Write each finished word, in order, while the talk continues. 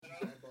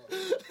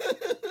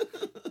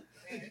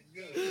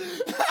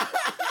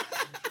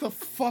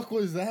fuck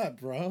was that,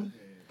 bro?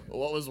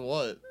 What was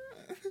what?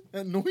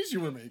 That noise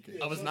you were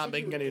making. I was not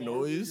making any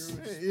noise.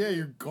 Yeah,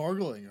 you're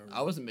gargling.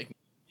 I wasn't making...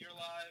 You're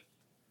live.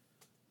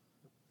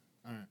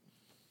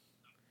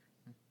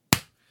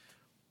 Alright.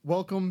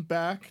 Welcome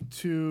back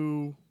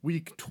to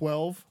week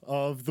 12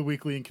 of the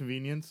Weekly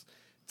Inconvenience.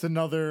 It's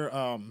another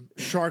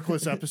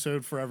sharkless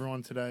episode for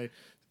everyone today.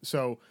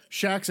 So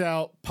Shaq's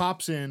out,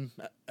 Pop's in,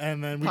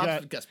 and then we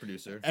got guest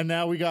producer. And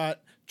now we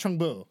got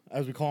Chung,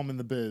 as we call him in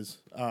the biz,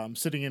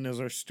 sitting in as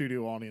our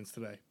studio audience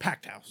today.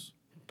 Packed house.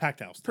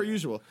 Per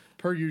usual.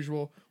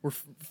 We're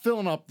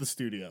filling up the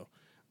studio.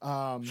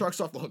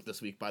 Sharks off the hook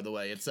this week, by the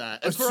way. It's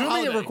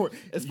assuming it record.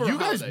 It's for you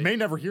guys may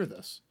never hear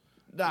this.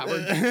 Nah,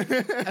 I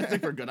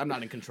think we're good. I'm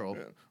not in control.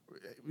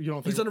 You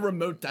don't think he's on a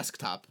remote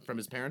desktop from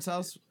his parents'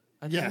 house?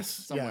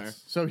 Somewhere.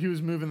 Yes. So he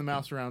was moving the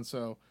mouse around,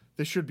 so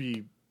this should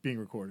be being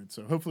recorded.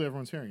 So hopefully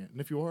everyone's hearing it. And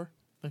if you are,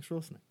 thanks for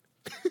listening.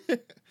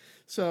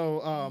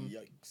 So,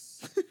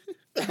 yikes.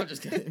 I'm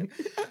just kidding.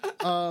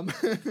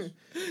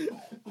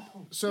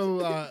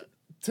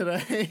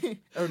 Today,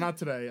 or not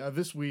today,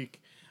 this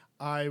week,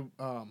 I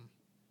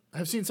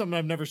have seen something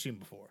I've never seen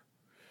before.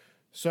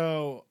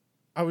 So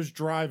I was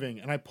driving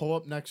and I pull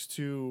up next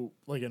to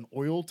like an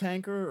oil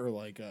tanker or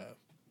like a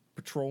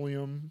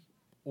petroleum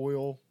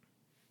oil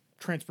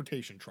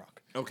transportation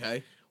truck.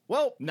 Okay.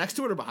 Well, next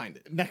to it or behind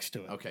it? Next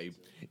to it. Okay.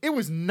 It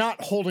was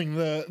not holding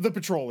the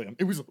petroleum.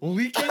 It was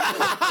leaking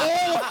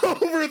all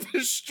over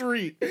the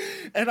street.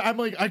 And I'm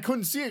like, I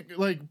couldn't see it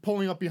like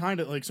pulling up behind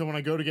it. Like, so when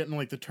I go to get in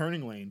like the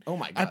turning lane, oh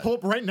my God, I pull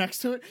up right next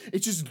to it.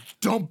 It's just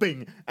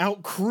dumping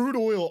out crude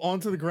oil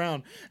onto the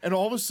ground. And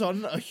all of a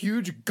sudden a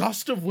huge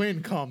gust of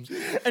wind comes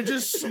and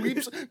just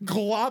sweeps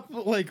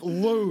like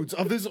loads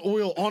of this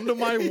oil onto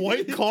my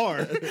white car.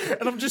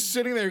 And I'm just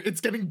sitting there.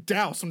 It's getting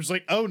doused. I'm just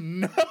like, oh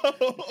no.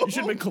 You should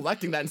have been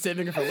collecting that and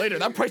saving it for later.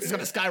 That price is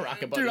gonna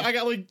skyrocket, buddy. Dude, I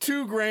got like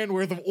 $2,000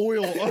 worth of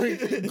oil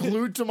like,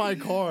 glued to my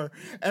car,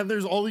 and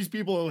there's all these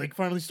people like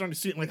finally starting to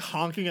see it, and, like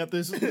honking at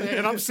this,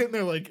 and I'm sitting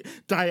there like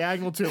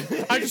diagonal to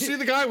him. I just see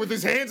the guy with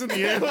his hands in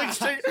the air,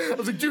 like I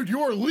was like, dude,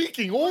 you are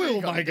leaking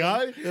oil, my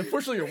guy.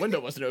 Unfortunately, your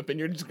window wasn't open.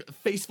 You're just a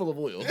face full of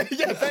oil.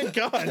 Yeah, thank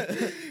God,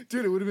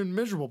 dude. It would have been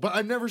miserable, but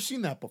I've never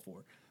seen that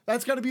before.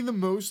 That's got to be the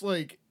most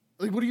like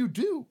what do you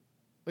do?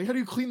 Like, how do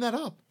you clean that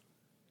up?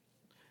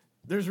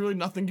 There's really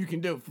nothing you can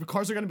do.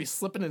 Cars are going to be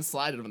slipping and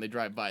sliding when they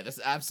drive by.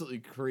 That's absolutely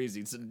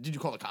crazy. So, did you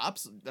call the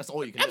cops? That's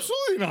all you can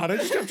Absolutely do. Not. I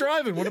just kept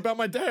driving. What about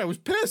my day? I was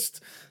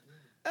pissed.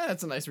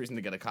 That's a nice reason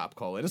to get a cop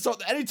call in. So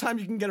anytime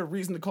you can get a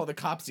reason to call the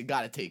cops, you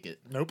got to take it.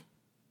 Nope.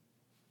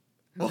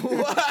 We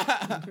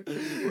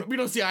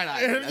don't see eye to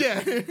eye.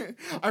 Yeah.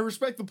 I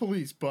respect the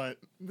police, but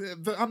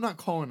I'm not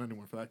calling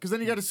anyone for that. Because then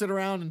you got to sit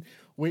around and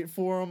wait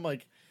for them.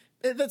 Like,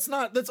 that's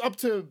up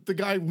to the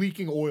guy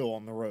leaking oil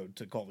on the road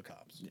to call the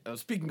cops.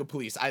 Speaking of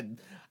police,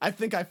 I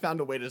think I found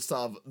a way to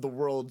solve the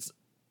world's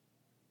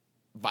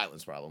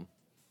violence problem.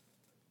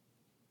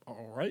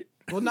 All right.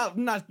 Well,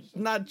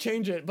 not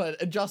change it, but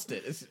adjust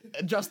it.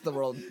 Adjust the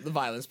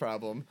violence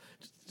problem.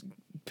 Just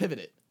pivot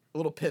it. A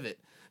little pivot.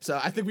 So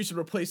I think we should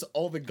replace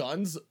all the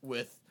guns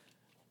with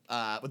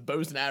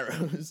bows and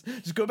arrows.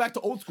 Just go back to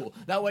old school.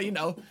 That way,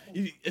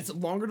 it's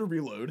longer to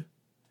reload.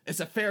 It's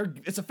a fair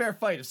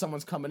fight if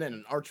someone's coming in,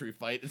 an archery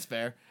fight. It's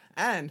fair.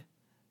 And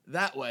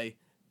that way,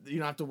 you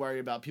don't have to worry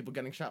about people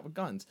getting shot with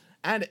guns.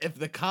 And if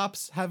the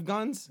cops have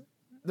guns,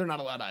 they're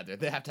not allowed either.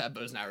 They have to have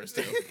bows and arrows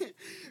too.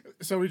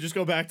 So we just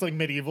go back to like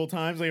medieval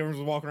times, like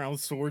everyone's walking around with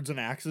swords and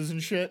axes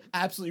and shit.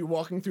 Absolutely,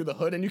 walking through the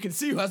hood, and you can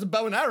see who has a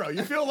bow and arrow.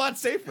 You feel a lot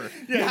safer.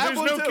 Yeah, there's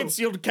no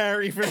concealed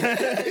carry for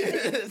that.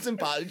 It's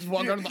impossible. You just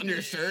walk around under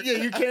your shirt. Yeah,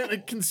 you can't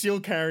like, conceal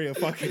carry a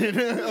fucking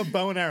a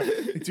bow and arrow.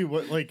 Like, dude,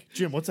 what? Like,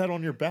 Jim, what's that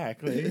on your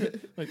back?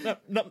 Like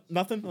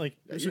nothing. Like,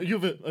 so you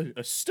have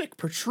a stick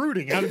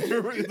protruding out of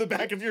the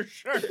back of your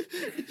shirt.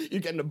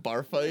 You get in a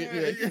bar fight.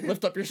 You like,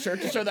 lift up your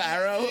shirt to show the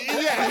arrow.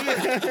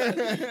 Yeah.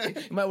 You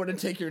might want to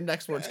take your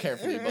next words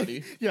carefully,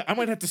 buddy. Yeah, I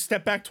might have to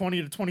step back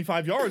 20 to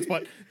 25 yards,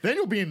 but then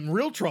you'll be in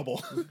real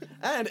trouble.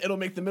 And it'll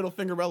make the middle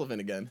finger relevant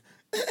again.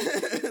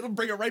 It'll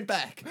bring it right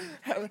back.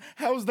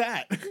 How's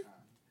that?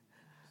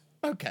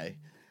 Okay.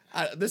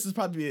 This is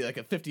probably like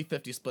a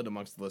 50-50 split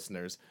amongst the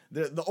listeners.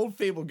 The old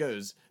fable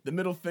goes, the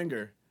middle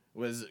finger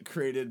was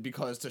created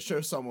because to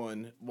show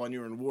someone when you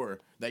were in war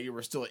that you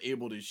were still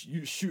able to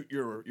shoot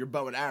your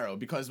bow and arrow,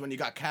 because when you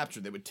got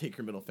captured, they would take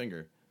your middle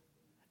finger.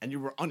 And you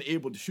were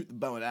unable to shoot the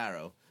bow and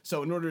arrow.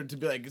 So in order to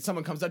be like,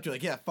 someone comes up to you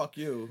like, yeah, fuck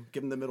you,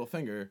 give them the middle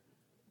finger,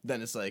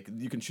 then it's like,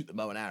 you can shoot the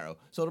bow and arrow.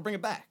 So it'll bring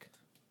it back.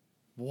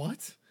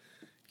 What?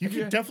 You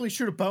can definitely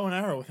shoot a bow and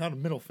arrow without a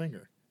middle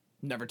finger.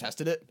 Never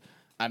tested it.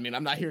 I mean,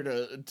 I'm not here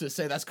to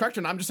say that's correct,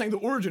 and I'm just saying the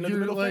origin of the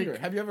middle finger.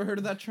 Have you ever heard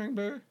of that, Chung?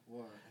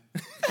 What?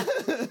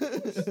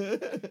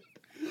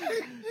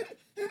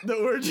 The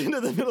origin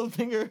of the middle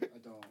finger? I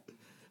don't.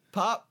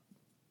 Pop?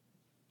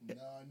 No,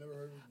 I never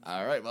heard of it.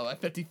 All right, well, my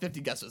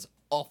 50-50 guess is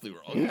awfully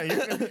wrong. Yeah,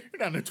 you're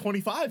down to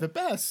 25 at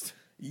best.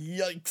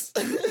 Yikes.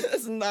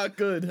 That's not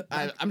good.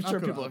 I'm sure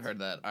people have heard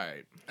that. All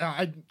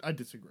right. I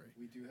disagree.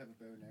 We do have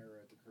a bow and arrow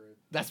at the crib.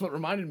 That's what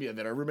reminded me of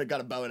it. Our roommate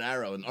got a bow and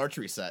arrow, an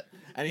archery set,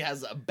 and he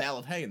has a bale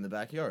of hay in the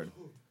backyard.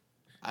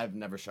 I've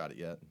never shot it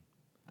yet.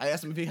 I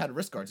asked him if he had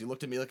wrist guards. He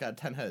looked at me like I had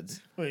 10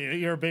 heads. Wait,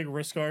 you're a big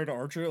wrist guard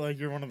archer? Like,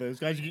 you're one of those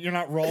guys? You're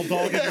not raw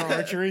dog in your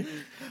archery?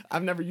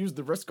 I've never used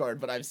the wrist guard,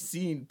 but I've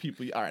seen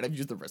people... All right, I've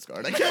used the wrist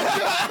guard. I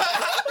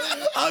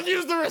can't... I've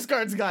used the wrist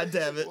guards,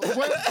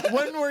 goddammit.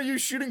 When were you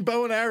shooting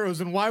bow and arrows,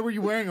 and why were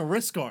you wearing a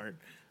wrist guard?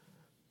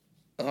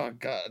 Oh,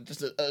 God.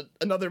 Just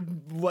another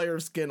layer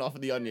of skin off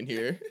of the onion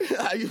here.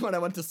 When I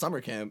went to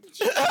summer camp.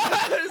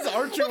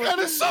 What kind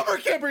of summer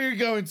camp are you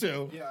going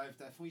to? Yeah, I've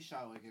definitely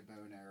shot like a bow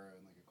and arrow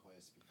in like a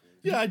class before.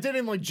 Yeah, I did it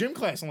in like gym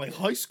class in like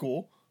high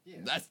school.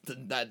 Yeah.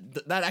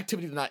 That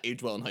activity did not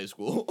age well in high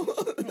school.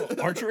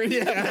 Archery?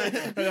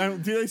 Yeah.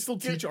 Do they still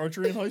teach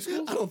archery in high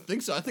school? I don't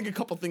think so. I think a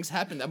couple things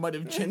happened that might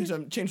have changed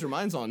their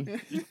minds on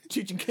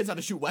teaching kids how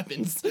to shoot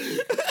weapons.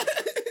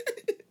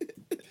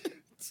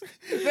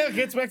 Yeah, it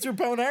gets back to your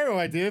bow and arrow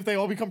idea. If they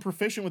all become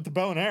proficient with the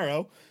bow and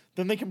arrow,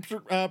 then they can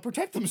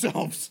protect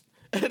themselves.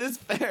 It is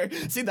fair.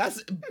 See,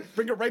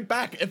 bring it right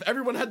back. If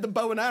everyone had the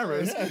bow and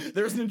arrows,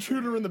 there's an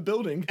intruder in the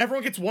building.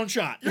 Everyone gets one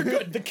shot. You're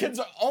good. The kids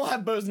all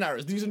have bows and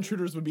arrows. These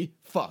intruders would be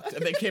fucked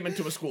if they came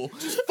into a school.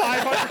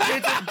 500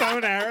 kids with bow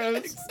and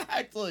arrows.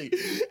 Exactly.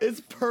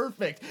 It's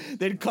perfect.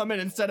 They'd come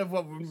in instead of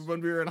when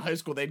we were in high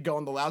school, they'd go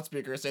on the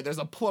loudspeaker and say, "There's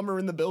a plumber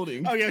in the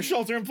building." Oh, yeah,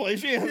 shelter in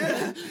place.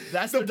 Yeah.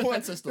 That's the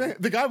defense system.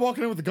 The guy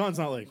walking in with the gun's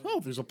not like, "Oh,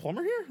 there's a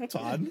plumber here? That's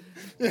odd."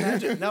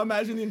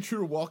 Imagine the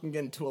intruder walking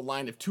into a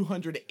line of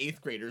 200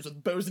 8th graders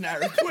with bows and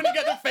arrows pointing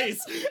at the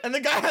face, and the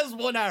guy has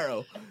one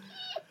arrow.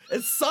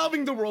 It's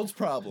solving the world's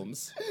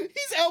problems.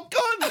 He's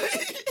outgunned.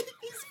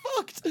 He's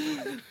fucked.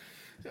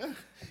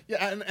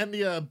 Yeah, and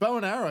the bow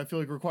and arrow, I feel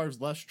like,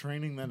 requires less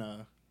training than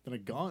a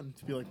gun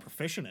to be like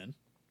proficient in.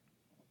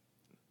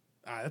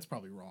 That's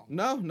probably wrong.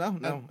 No.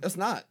 It's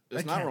not.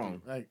 It's not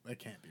wrong. That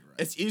can't be right.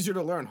 It's easier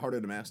to learn,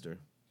 harder to master.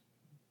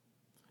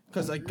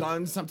 Because like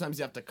guns, sometimes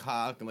you have to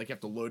cock and like you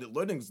have to load it.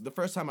 Loading's the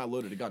first time I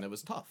loaded a gun, it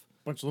was tough.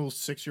 Bunch of little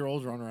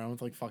 6-year-olds running around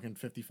with like fucking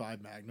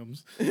 55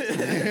 magnums.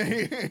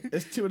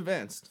 It's too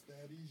advanced.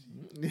 That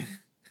easy.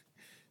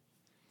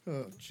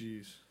 Oh,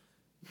 jeez.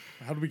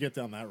 How did we get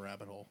down that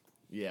rabbit hole?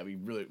 Yeah, we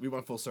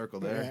went full circle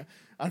there. Yeah,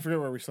 I forget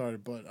where we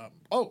started, but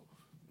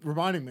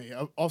reminding me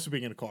of also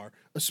being in a car,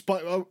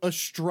 a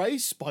stray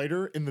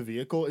spider in the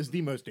vehicle is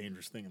the most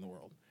dangerous thing in the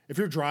world. If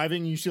you're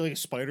driving and you see like a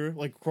spider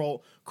like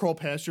crawl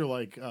past your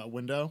like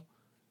window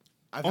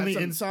on the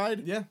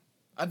inside, yeah.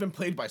 I've been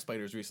plagued by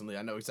spiders recently.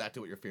 I know exactly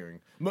what you're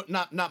fearing.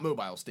 Not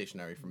mobile,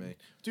 stationary for me.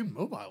 Dude,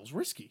 mobile's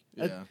risky.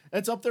 Yeah.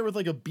 It's up there with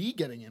like a bee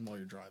getting in while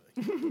you're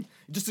driving.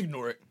 Just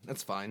ignore it.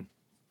 That's fine.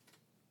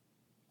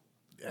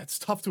 Yeah, it's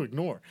tough to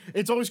ignore.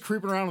 It's always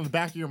creeping around in the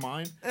back of your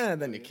mind.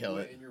 And then you kill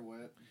it. And you're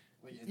wet.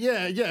 Like,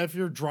 Yeah, if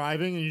you're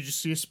driving and you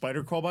just see a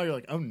spider crawl by, you're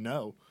like, oh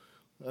no.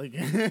 Like,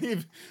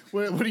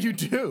 what do you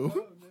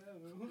do?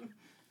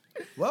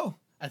 Well,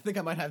 I think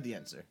I might have the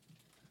answer.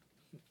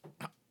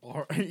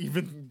 Or you've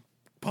been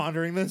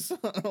pondering this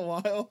a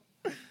while?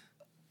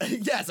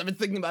 Yes, I've been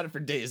thinking about it for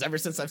days, ever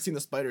since I've seen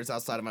the spiders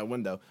outside of my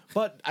window.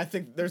 But I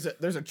think there's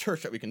a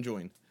church that we can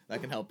join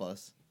that can help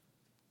us.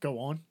 Go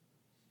on.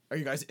 Are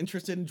you guys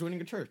interested in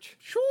joining a church?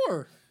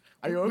 Sure.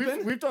 Are you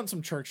open? We've done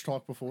some church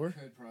talk before.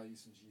 could probably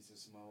use some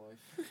Jesus in my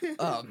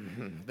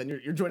life. Then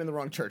you're joining the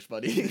wrong church,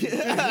 buddy.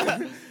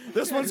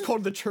 This one's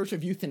called the Church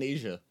of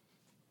Euthanasia.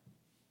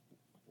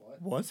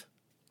 What?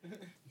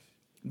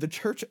 The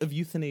Church of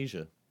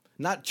Euthanasia.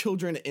 Not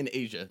children in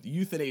Asia.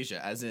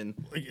 Euthanasia, as in...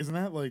 Like, isn't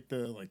that like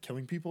the like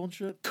killing people and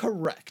shit?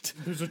 Correct.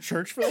 There's a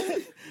church for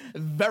it?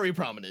 Very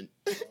prominent.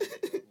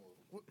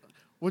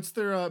 What's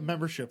their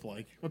membership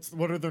like?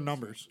 What are their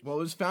numbers? Well, it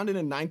was founded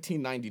in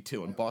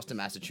 1992 in Boston,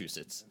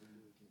 Massachusetts.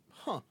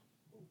 Huh.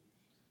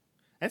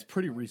 That's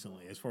pretty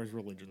recently as far as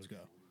religions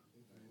go.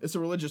 It's a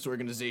religious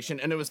organization,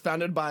 and it was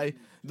founded by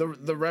the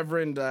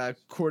Reverend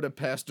Corda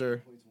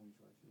pastor...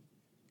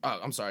 Oh,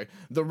 I'm sorry.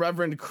 The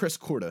Reverend Chris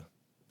Corda.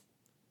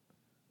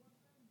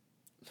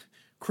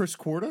 Chris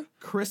Corda?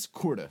 Chris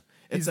Corda.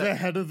 He's the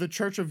head of the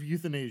Church of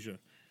Euthanasia.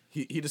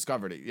 He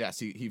discovered it. Yes,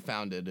 he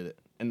founded it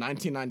in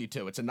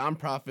 1992. It's a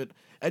nonprofit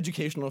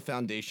educational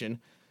foundation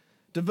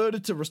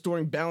devoted to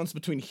restoring balance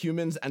between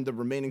humans and the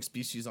remaining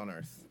species on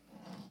Earth.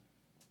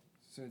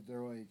 So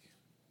they're like.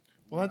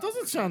 Well, that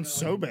doesn't sound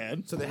so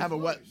bad. So they have a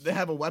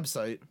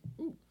website.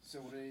 So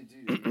what do they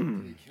do?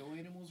 Do they kill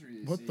animals or do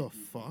they What save the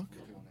people fuck? from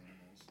killing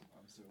animals?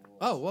 I'm so lost.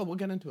 Oh, well, we'll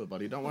get into it,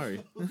 buddy. Don't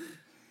worry.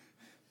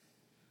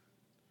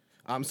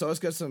 So let's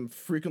get some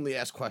frequently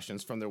asked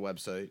questions from their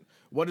website.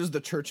 What is the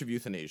Church of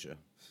Euthanasia?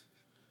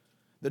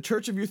 The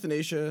Church of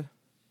Euthanasia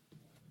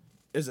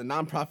is a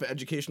nonprofit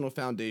educational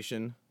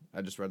foundation.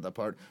 I just read that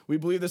part. We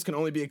believe this can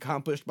only be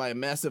accomplished by a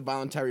massive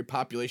voluntary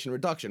population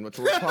reduction, which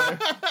will require...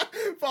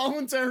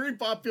 Voluntary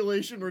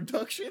population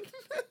reduction?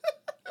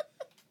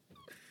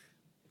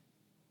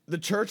 The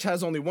church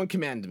has only one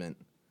commandment,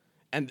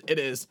 and it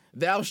is,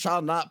 thou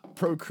shalt not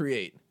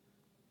procreate.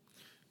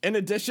 In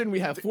addition,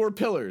 we have 4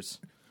 pillars.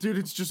 Dude,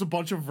 it's just a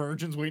bunch of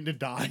virgins waiting to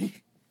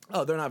die.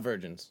 Oh, they're not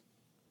virgins.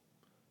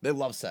 They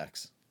love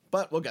sex.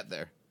 But we'll get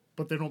there.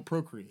 But they don't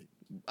procreate.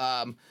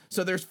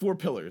 So there's 4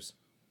 pillars,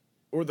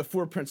 or the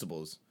 4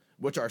 principles,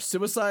 which are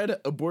suicide,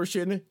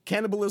 abortion,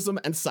 cannibalism,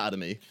 and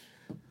sodomy.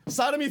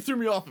 Sodomy threw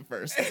me off at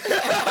first.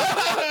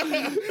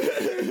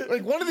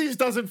 Like, one of these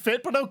doesn't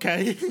fit, but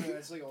okay. Yeah,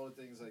 it's like all the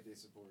things like they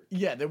support.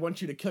 Yeah, they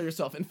want you to kill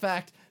yourself. In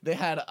fact, they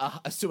had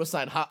a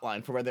suicide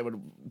hotline for where they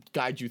would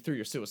guide you through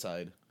your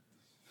suicide.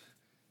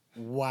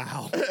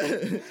 Wow.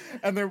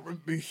 And they're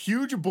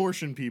huge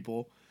abortion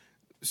people.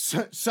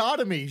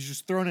 Sodomy is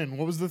just thrown in.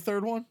 What was the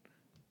third one?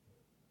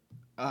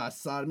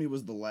 Sodomy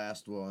was the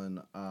last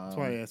one. That's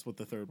why I asked what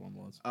the third one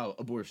was. Oh,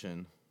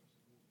 abortion.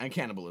 And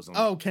cannibalism.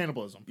 Oh,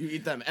 cannibalism. You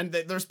eat them. And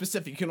they're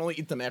specific. You can only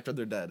eat them after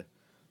they're dead.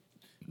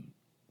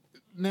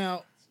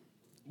 Now,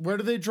 where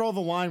do they draw the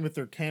line with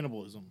their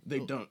cannibalism? They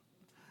don't.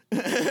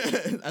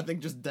 I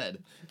think just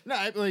dead. No,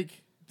 all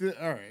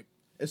right.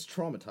 It's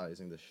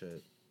traumatizing, this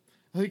shit.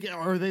 Like,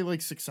 are they,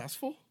 like,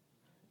 successful?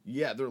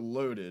 Yeah, they're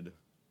loaded.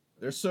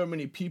 There's so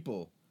many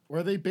people.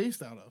 Where are they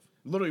based out of?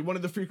 Literally, one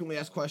of the frequently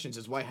asked questions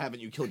is, why haven't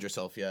you killed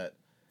yourself yet?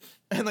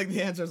 And, like,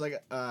 the answer is,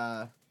 like,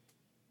 I'll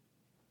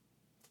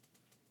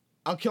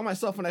kill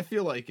myself when I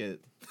feel like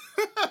it.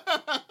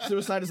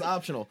 Suicide is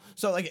optional.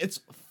 So, like, it's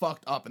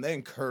fucked up, and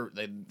they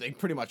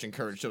pretty much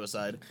encourage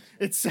suicide.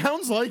 It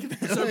sounds like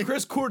that. So,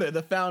 Chris Corda,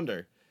 the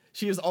founder,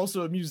 she is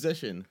also a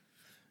musician.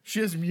 She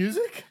has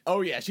music?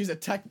 Oh, yeah, she's a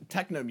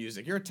techno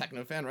music. You're a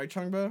techno fan, right,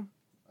 Chungbo?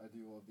 I do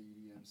love the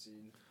EDM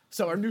scene.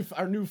 So, our new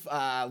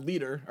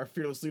leader, our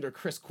fearless leader,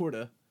 Chris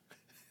Corda,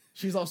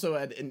 she's also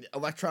an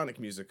electronic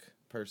music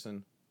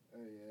person. Oh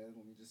yeah,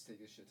 let me just take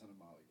a shit ton of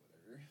Molly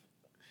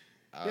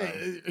with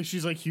her. Yeah,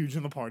 she's, like, huge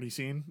in the party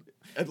scene.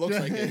 It looks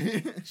like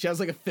it. She has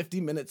like a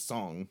 50-minute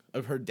song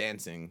of her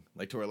dancing,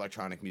 like, to her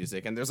electronic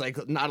music, and there's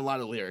like not a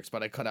lot of lyrics,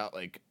 but I cut out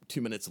like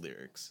 2 minutes of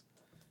lyrics.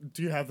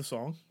 Do you have the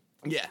song?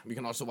 Yeah, we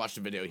can also watch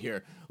the video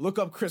here. Look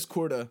up Chris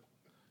Corda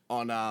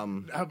on I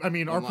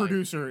mean, online. our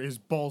producer is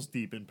balls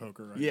deep in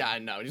poker right Yeah, I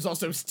know. He's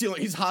also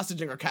he's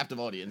hostage our captive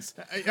audience.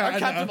 Yeah, Our I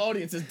captive know.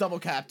 audience is double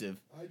captive.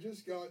 I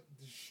just got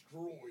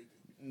destroyed.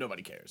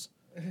 Nobody cares.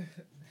 It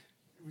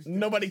was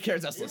Nobody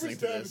cares that's It was listening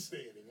to this.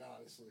 devastating,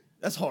 honestly.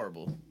 That's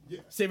horrible.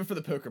 Yeah. Save it for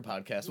the poker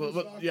podcast. We'll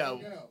Well, stop yeah,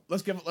 right now.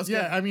 let's give.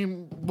 Yeah, I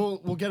mean, we'll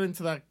get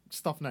into that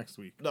stuff next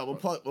week. No, we'll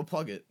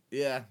plug it.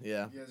 Yeah. You guys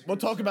are We'll gonna talk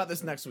start about this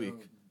the- next week.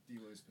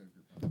 Delo's poker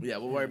podcast. Yeah,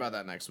 we'll worry about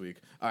that next week.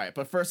 All right,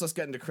 but first, let's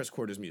get into Chris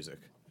Corda's music.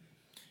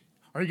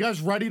 Are you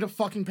guys ready to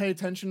fucking pay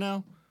attention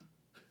now?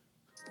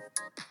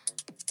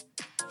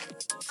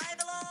 I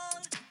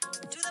belong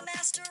to the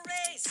master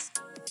race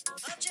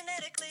of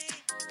genetically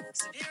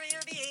superior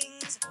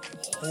beings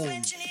who Holy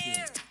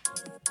engineer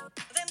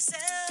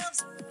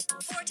themselves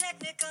for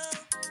technical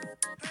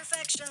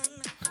perfection.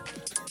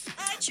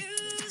 I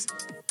choose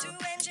to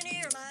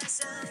engineer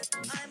myself.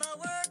 I'm a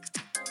work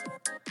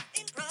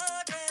in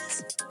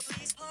progress.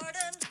 Please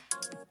pardon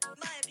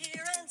my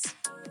appearance.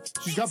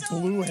 She's got It's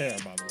blue only hair,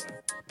 by the way.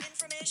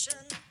 information.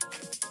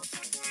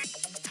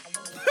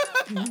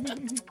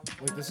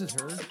 Wait, this is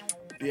her?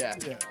 Yeah.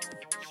 Yeah.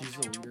 She's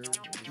the leader?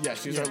 Yeah,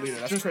 she's our leader.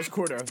 That's Chris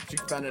Corda. She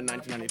founded in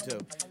 1992.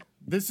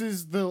 This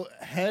is the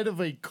head of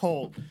a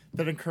cult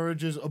that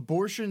encourages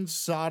abortion,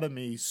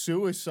 sodomy,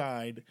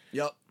 suicide,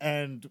 Yep.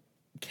 and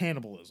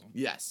cannibalism.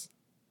 Yes.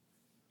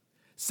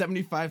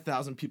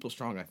 75,000 people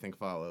strong, I think,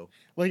 follow.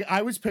 Like,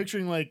 I was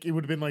picturing, like, it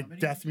would have been, like,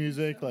 death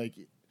music. Like,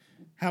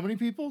 how many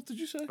people did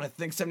you say? I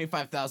think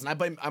 75,000.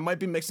 I might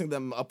be mixing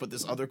them up with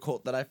this other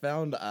cult that I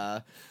found.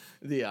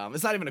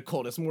 It's not even a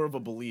cult. It's more of a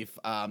belief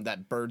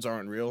that birds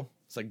aren't real.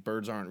 It's like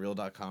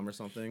birdsaren'treal.com or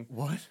something.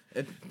 What?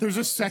 It, There's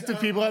a sect of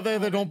people out there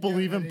that don't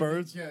believe in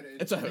birds. Yeah,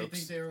 It's a they hoax.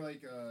 think they're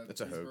like, It's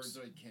a these hoax. birds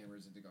are like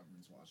cameras that the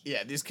government's watching.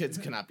 yeah, these kids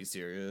cannot be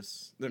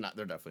serious. They're not.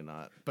 They're definitely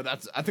not. But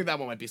I think that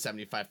one might be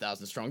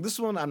 75,000 strong. This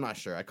one, I'm not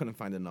sure. I couldn't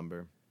find a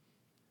number.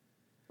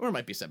 Or it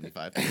might be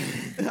 75.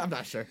 I'm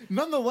not sure.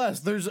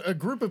 Nonetheless, there's a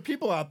group of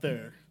people out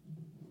there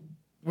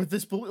with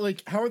this belief.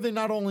 Like, how are they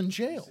not all in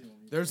jail?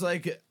 There's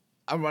like,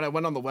 when I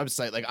went on the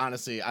website, like,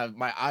 honestly,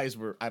 my eyes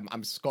were,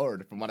 I'm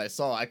scarred from what I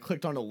saw. I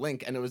clicked on a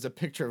link and it was a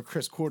picture of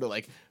Chris Corda,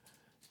 like,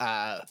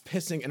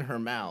 pissing in her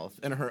mouth,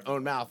 in her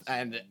own mouth.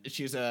 And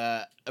she's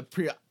a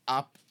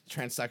pre-op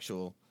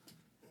transsexual.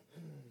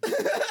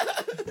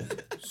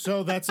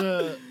 So that's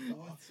a.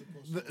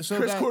 So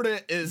Chris that- Corda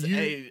is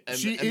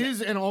she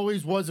is and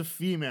always was a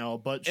female,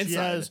 but she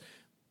Inside. has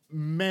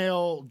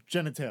male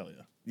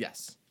genitalia.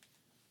 Yes.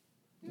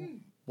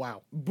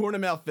 Wow. Born a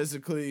male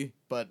physically,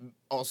 but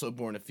also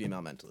born a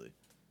female mentally.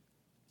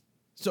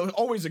 So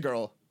always a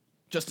girl,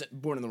 just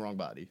born in the wrong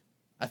body.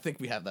 I think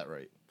we have that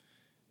right.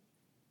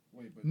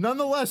 Wait, but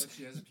Nonetheless, but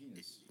she has a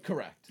penis.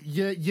 Correct.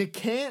 you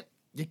can't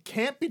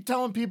be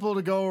telling people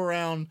to go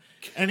around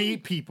and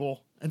eat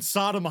people and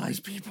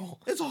sodomize people.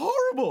 It's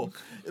horrible.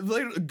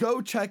 Like,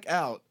 go check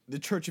out the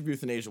Church of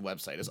Euthanasia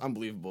website. It's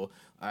unbelievable.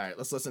 All right,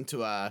 let's listen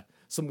to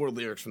some more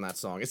lyrics from that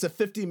song. It's a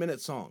 50-minute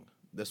song,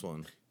 this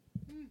one.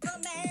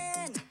 The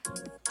man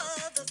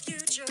of the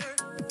future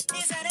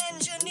is an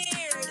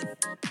engineered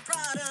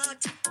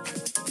product.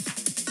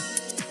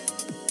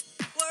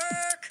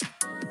 Work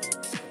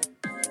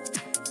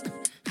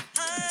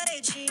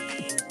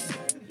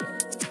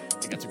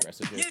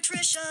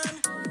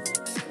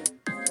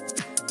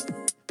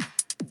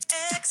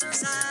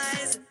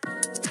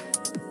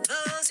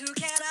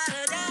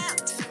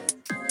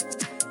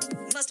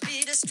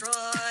destroyed.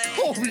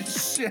 Holy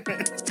shit.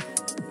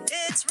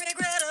 It's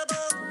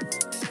regrettable.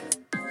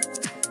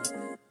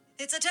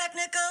 It's a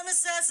technical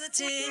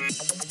necessity.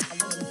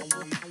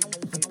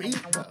 The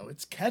beat, though,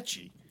 it's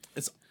catchy.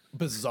 It's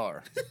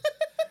bizarre.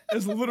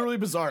 It's literally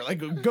bizarre.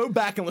 Like, go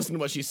back and listen to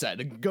what she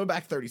said. Go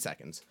back 30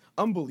 seconds.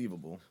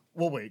 Unbelievable.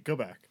 Well, wait, go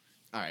back.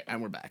 All right,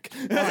 and we're back.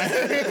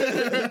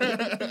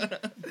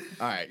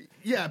 All right.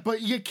 Yeah,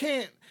 but you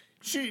can't.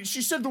 She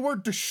said the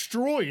word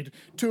destroyed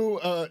to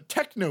a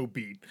techno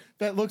beat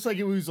that looks like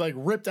it was like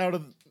ripped out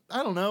of,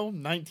 I don't know,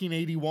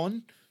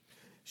 1981.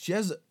 She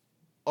has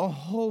a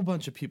whole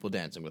bunch of people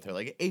dancing with her,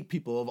 like 8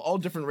 people of all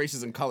different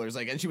races and colors.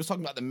 Like, and she was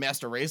talking about the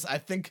master race.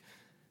 I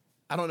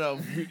don't know,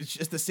 it's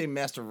just the same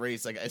master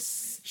race. Like,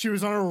 She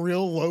was on a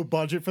real low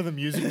budget for the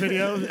music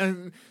video,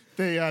 and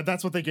they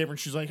that's what they gave her. And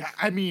she's like,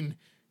 I mean,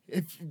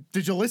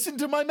 did you listen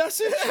to my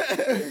message?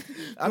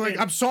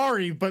 I'm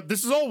sorry, but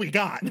this is all we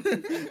got.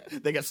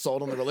 they get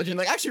sold on the religion.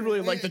 Like, I actually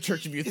really like the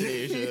Church of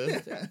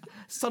Euthanasia.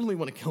 Suddenly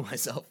want to kill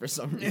myself for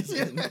some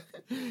reason.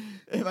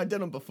 If I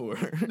did them before.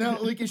 Now,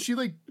 like, is she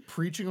like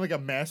preaching like a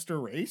master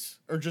race,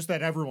 or just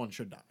that everyone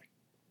should die?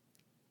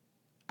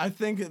 I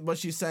think what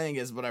she's saying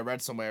is what I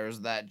read somewhere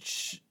is that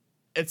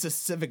it's a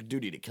civic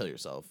duty to kill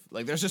yourself.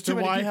 Like, there's just too So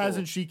many why people.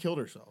 hasn't she killed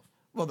herself?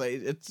 Well,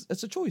 it's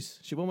a choice.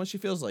 She will when she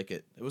feels like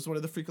it. It was one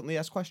of the frequently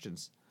asked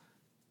questions.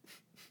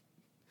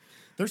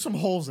 There's some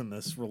holes in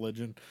this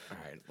religion. All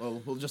right.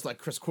 Well, we'll just let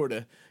Chris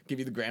Corda give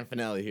you the grand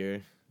finale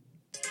here.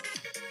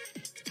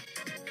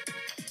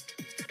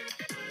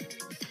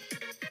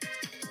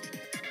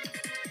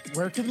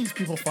 Where can these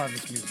people find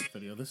this music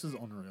video? This is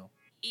unreal.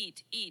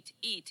 Eat, eat,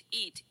 eat,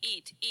 eat,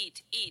 eat,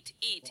 eat, eat,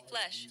 eat.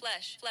 Flesh,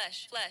 flesh,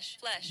 flesh, flesh,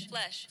 flesh,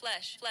 flesh,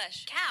 flesh,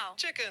 flesh. Cow.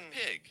 Chicken,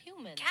 pig.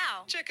 Human.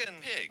 Cow.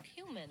 Chicken, pig.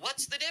 Human.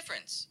 What's the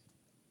difference?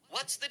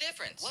 What's the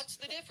difference? What's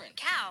the difference?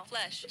 Cow.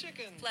 Flesh.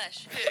 Chicken.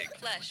 Flesh. Pig.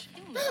 Flesh.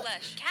 Human.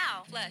 Flesh.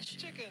 Cow. Flesh.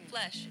 Chicken.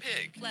 Flesh.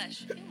 Pig.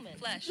 Flesh. Human.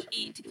 Flesh.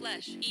 Eat.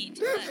 Flesh. Eat.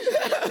 Flesh.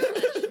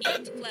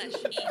 Eat. Flesh.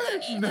 Eat.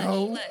 Flesh.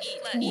 No Flesh.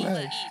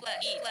 way.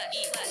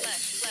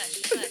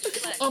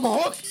 I'm I'm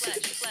hooked. Flesh.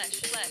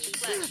 Flesh. Flesh.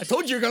 Flesh. I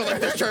told you you're gonna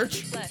like this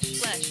church. Flesh.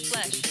 Flesh.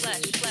 Flesh.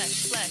 Flesh.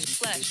 Flesh. Flesh.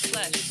 Flesh.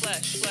 Flesh.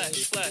 Flesh.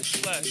 Flesh. Flesh.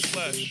 Flesh.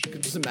 Flesh. I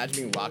can just imagine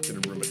being locked in a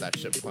room with that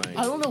shit playing.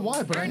 I don't know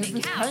why, but I have Burning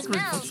this cow hankering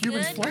smells for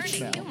human good.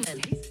 flesh now.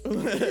 Burning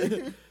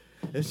human.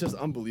 It's just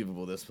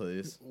unbelievable, this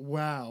place.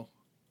 Wow.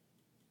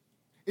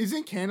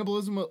 Isn't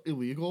cannibalism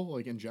illegal,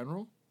 like in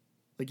general?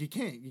 Like you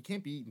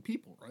can't be eating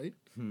people, right?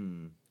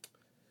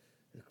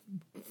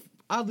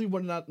 Oddly,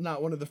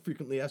 not one of the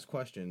frequently asked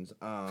questions.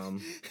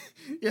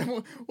 Yeah.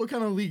 What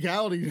kind of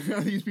legality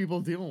are these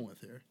people dealing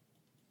with here?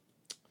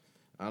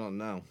 I don't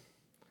know.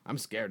 I'm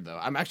scared though.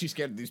 I'm actually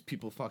scared that these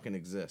people fucking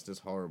exist. It's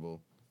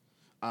horrible.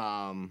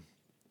 Some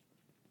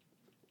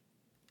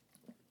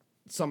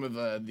of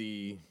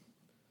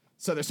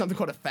so there's something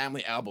called a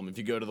family album. If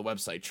you go to the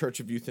website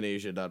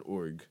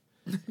churchofeuthanasia.org.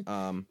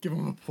 Give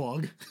them a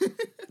plug.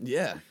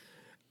 Yeah.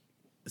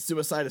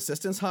 Suicide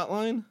assistance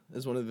hotline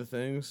is one of the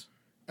things.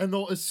 And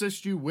they'll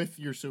assist you with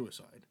your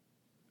suicide.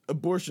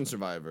 Abortion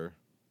survivor.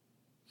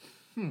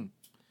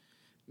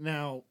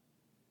 Now,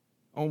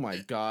 Oh my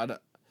god.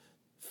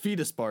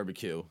 Fetus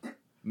barbecue.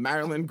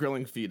 Maryland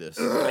grilling fetus.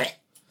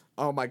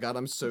 Oh my god,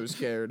 I'm so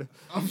scared.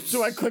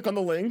 Do I click on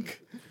the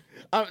link?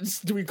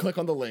 Do we click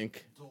on the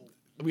link?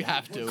 We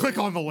have to. click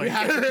on the We link.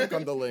 have to click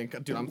on the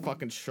link. Dude, I'm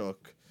fucking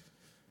shook.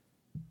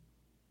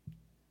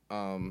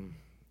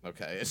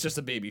 Okay, it's just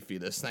a baby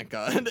fetus, thank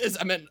god.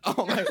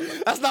 Oh my,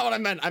 that's not what I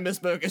meant. I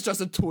misspoke. It's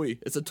just a toy.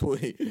 It's a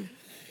toy.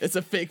 It's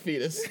a fake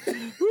fetus.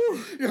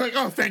 You're like,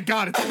 oh, thank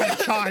God, it's only a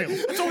child.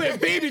 It's only a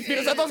baby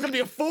fetus. I thought it was gonna be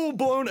a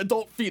full-blown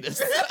adult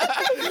fetus.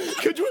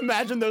 Could you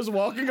imagine those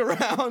walking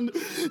around,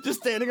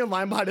 just standing in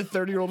line behind a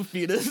 30-year-old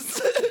fetus?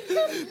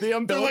 The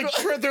umbilical.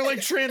 They're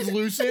like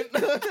translucent.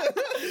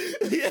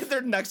 Yeah,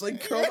 their necks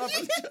like curled up.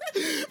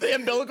 The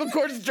umbilical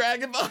cord's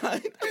dragging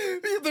behind.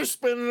 They're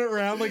spinning it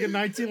around like a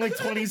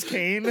 1920s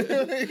cane.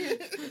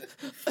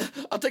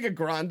 I'll take a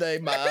grande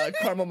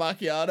caramel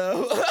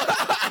macchiato.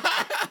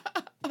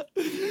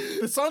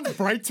 The sun's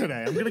bright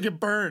today. I'm gonna get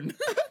burned.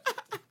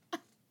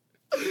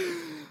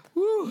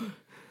 Whew.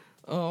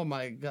 Oh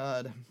my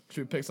god.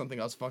 Should we pick something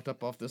else fucked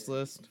up off this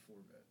list?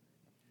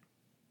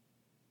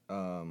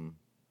 Alright.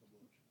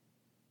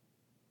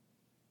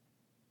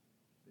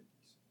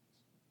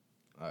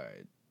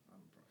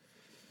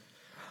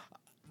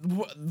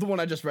 The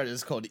one I just read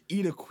is called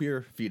Eat a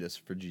Queer Fetus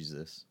for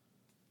Jesus.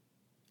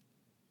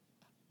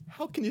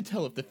 How can you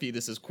tell if the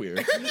fetus is queer?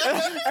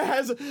 It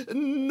has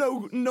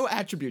no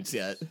attributes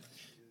yet.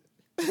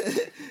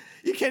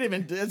 You can't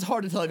even, it's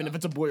hard to tell even if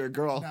it's a boy or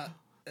girl.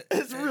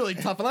 It's really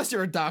tough. Unless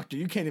you're a doctor,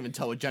 you can't even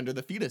tell what gender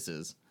the fetus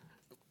is.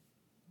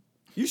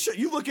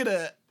 You look at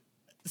a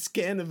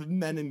scan of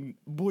men and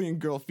boy and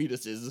girl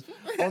fetuses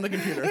on the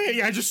computer.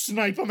 Yeah, I just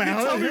snipe them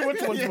out. Tell me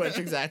which one's which,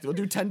 exactly. We'll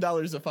do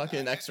 $10 a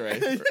fucking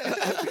x-ray.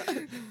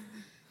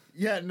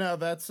 Yeah, no,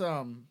 that's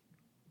odd.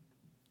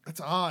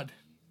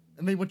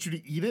 And they want you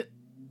to eat it?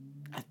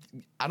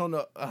 I don't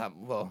know.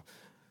 Well,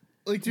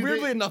 Like,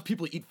 Weirdly enough,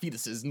 people eat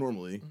fetuses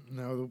normally.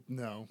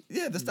 No.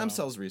 Yeah, the stem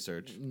cells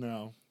research.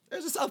 No.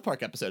 There's a South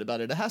Park episode about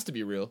it. It has to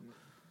be real.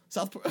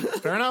 South Park.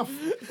 Fair enough.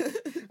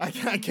 I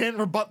can't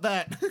rebut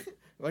that.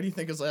 Why do you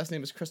think his last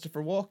name is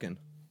Christopher Walken?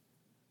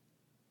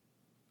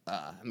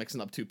 I'm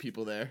mixing up two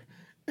people there.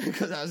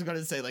 Because I was going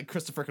to say, like,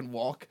 Christopher can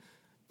walk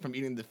from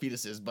eating the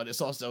fetuses, but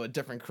it's also a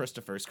different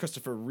Christopher. It's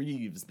Christopher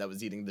Reeves that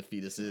was eating the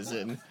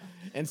fetuses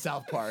in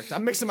South Park.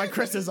 I'm mixing my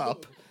Chris's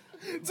up.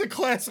 It's a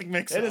classic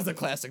mix-up. It is a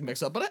classic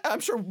mix-up, but I'm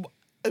sure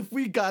if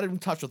we got in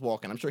touch with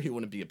Walken, I'm sure he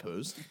wouldn't be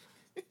opposed.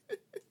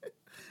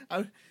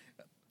 I'd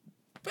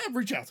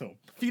reach out to him.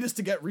 Fetus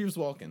to get Reeves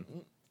Walken.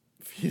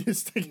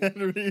 Fetus to get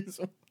Reeves.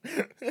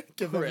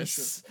 Give them a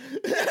Chris.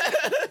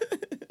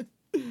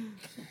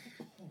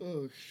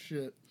 Oh,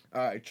 shit.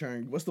 All right,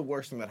 Chung, what's the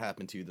worst thing that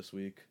happened to you this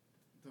week?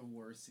 The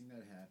worst thing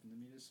that happened to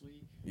me this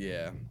week?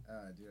 Yeah.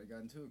 Dude, I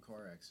got into a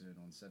car accident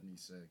on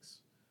 76.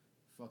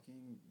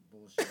 Fucking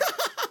bullshit.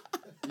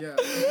 Yeah,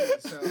 okay,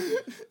 so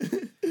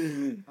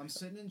I'm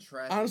sitting in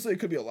traffic. Honestly, it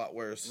could be a lot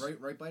worse.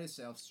 Right by the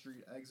South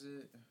Street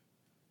exit.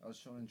 I was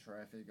chilling in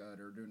traffic.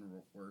 They were doing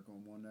work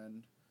on one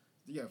end.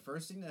 Yeah,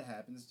 first thing that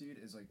happens, dude,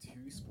 is like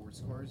two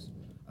sports cars.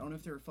 I don't know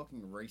if they were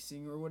fucking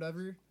racing or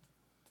whatever,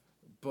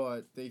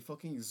 but they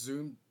fucking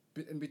zoomed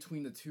in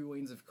between the two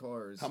lanes of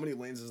cars. How many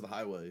lanes is the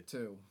highway?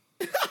 2.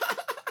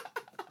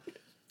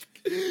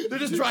 They're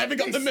just driving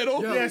up the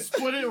middle. Yeah,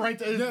 split it right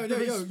there.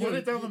 Split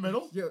it down the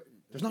middle? Yeah.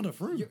 There's not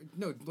enough room. Yeah,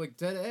 no, like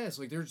dead ass.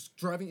 Like they're just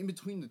driving in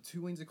between the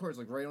two lanes of cars,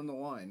 like right on the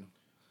line.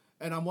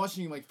 And I'm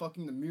watching like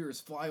fucking the mirrors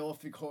fly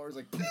off the cars,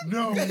 like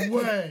No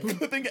way.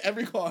 Think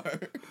every car.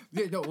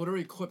 yeah, no,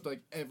 literally clipped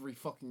like every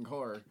fucking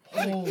car.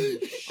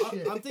 Holy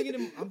shit. I'm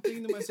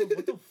thinking to myself,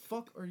 what the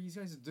fuck are these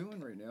guys doing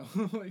right now?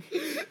 Like,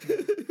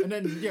 and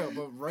then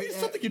but right It's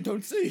at, something you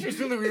don't see. Just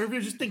in the rear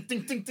view, just think.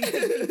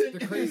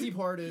 the crazy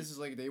part is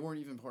like they weren't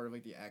even part of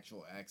like the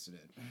actual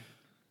accident.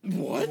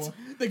 What?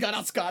 They got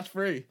out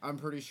scotch-free. I'm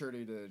pretty sure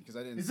they did because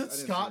I didn't. Is it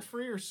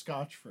scot-free or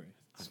scotch-free?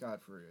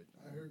 Scot-free?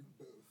 I heard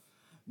both.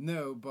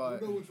 No, I but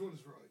don't know which one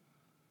is right.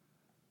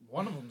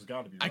 One of them's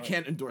got to be right. I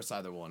can't endorse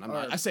either one.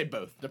 I say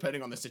both,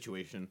 depending on the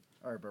situation.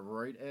 all right, but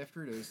right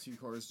after those two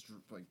cars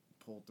like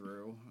pull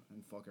through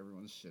and fuck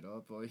everyone's shit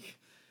up, like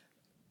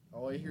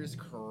all I hear is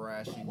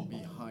crashing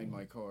behind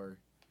my car,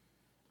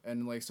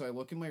 and like so I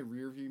look in my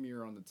rear view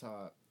mirror on the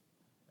top,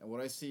 and what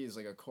I see is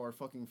like a car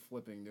fucking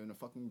flipping, doing a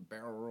fucking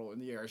barrel roll in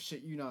the air. I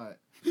shit you not.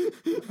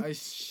 I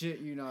shit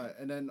you not.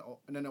 And then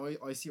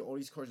I see all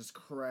these cars just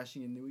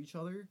crashing into each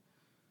other.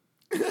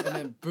 And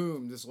then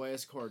boom, this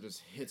last car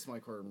just hits my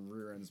car and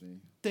rear ends me.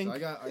 Dink. So I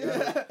got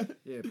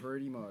yeah,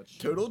 pretty much.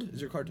 Totaled?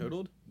 Is your car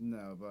totaled?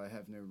 No, but I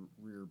have no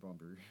rear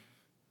bumper.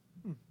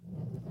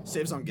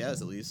 Saves on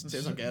gas, at least.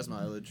 Saves on gas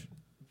mileage.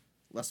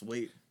 Less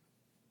weight.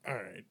 All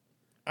right.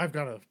 I've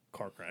got a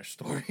car crash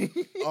story.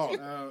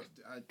 Oh,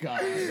 God.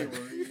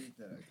 Story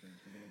that I think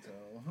I'm gonna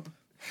tell.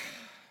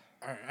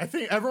 All right. I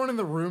think everyone in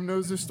the room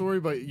knows this story,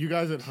 but you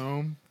guys at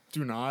home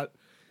do not.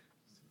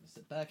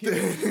 sit back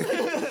here.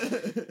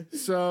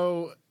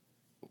 So,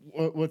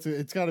 what's it?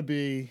 It's got to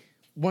be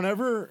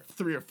whenever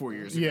 3 or 4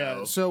 years Yeah.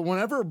 ago. So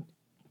whenever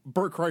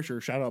Bert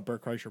Kreischer, shout out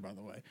Bert Kreischer, by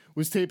the way,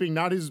 was taping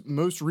not his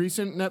most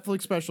recent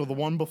Netflix special, the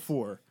one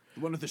before.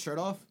 The one with the shirt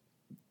off?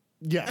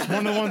 Yes,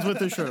 one of the ones with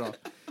his shirt off.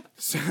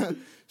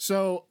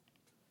 So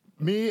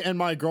me and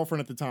my girlfriend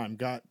at the time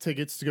got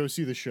tickets to go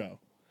see the show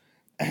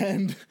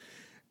and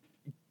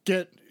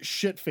get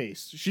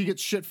shit-faced. She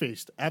gets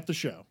shit-faced at the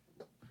show,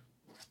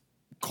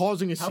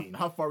 causing a scene.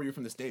 How far were you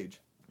from the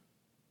stage?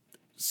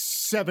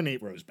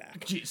 7-8 rows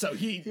back. Gee, so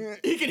he can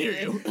hear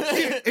you.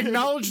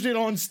 Acknowledged it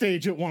on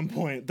stage at one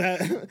point.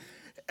 That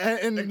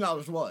and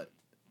Acknowledged what?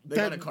 They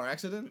got in a car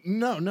accident?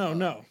 No.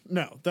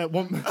 That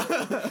one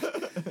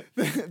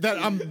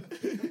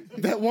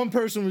that one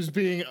person was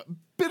being a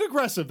bit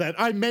aggressive that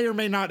I may or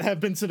may not have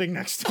been sitting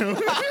next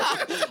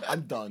to.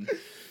 I'm done.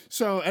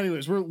 So,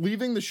 anyways, we're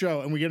leaving the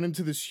show and we get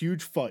into this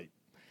huge fight.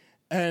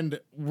 And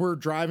we're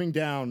driving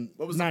down.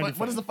 What was the fight?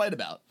 What is the fight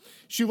about?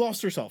 She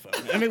lost her cell phone,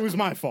 and it was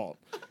my fault.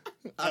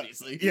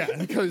 Obviously. Yeah,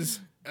 because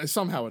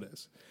somehow it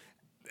is.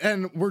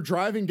 And we're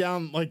driving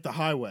down like the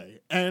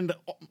highway, and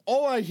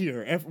all I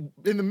hear in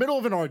the middle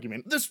of an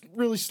argument, this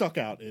really stuck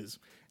out, is,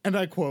 and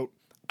I quote,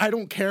 "I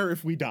don't care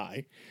if we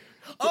die."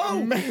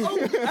 Oh, I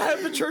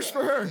have the church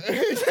for her.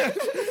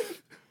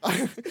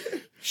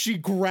 She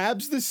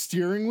grabs the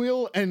steering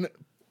wheel and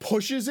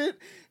pushes it,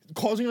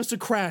 causing us to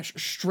crash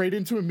straight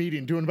into a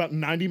median doing about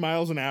 90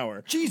 miles an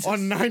hour. Jesus.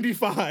 On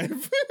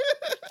 95.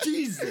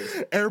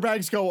 Jesus.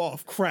 Airbags go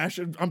off, crash,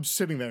 and I'm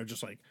sitting there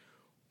just like,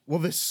 well,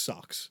 this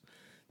sucks.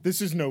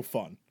 This is no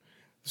fun.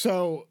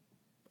 So,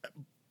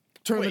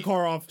 turn the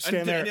car off,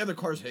 stand Did there. any other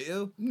cars hit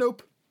you?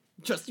 Nope.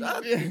 Just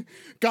Got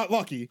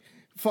lucky.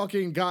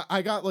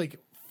 I got like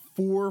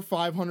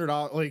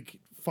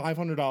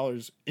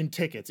 $500 in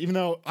tickets, even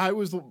though I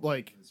was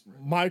like,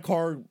 my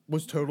car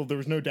was totaled. There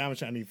was no damage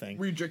to anything.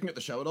 Were you drinking at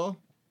the show at all?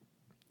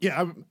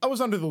 Yeah, I was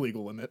under the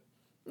legal limit.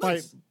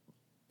 Nice. By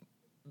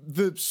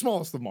the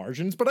smallest of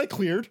margins, but I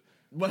cleared.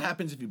 What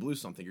happens if you blew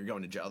something? You're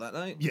going to jail that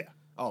night? Yeah.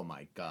 Oh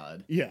my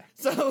god. Yeah.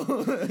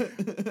 So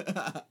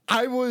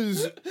I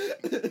was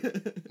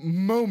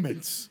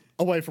moments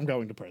away from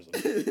going to prison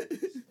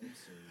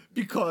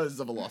because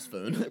of a lost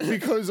phone.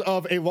 because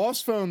of a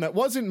lost phone that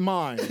wasn't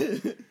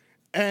mine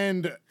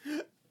and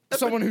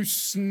someone who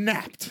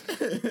snapped.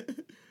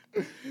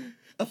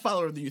 A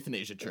follower of the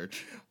euthanasia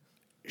church.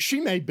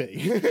 She may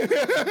be.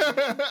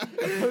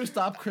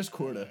 Post-op Chris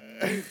Corda.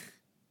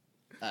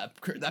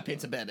 That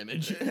paints a bad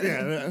image.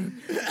 Yeah.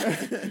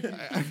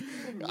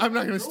 I'm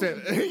not going to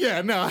stand.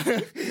 Yeah, no.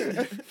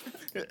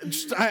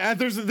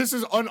 This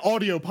is an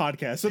audio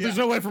podcast, so there's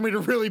no way for me to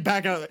really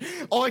back out.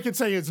 All I can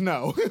say is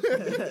no.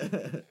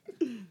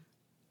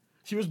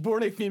 She was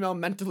born a female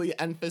mentally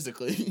and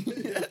physically.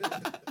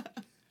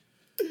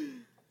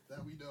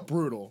 That we know.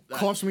 Brutal.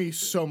 Cost me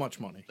so much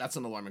money. That's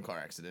an alarming car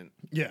accident.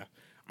 Yeah.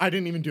 I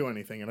didn't even do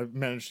anything, and I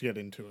managed to get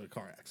into a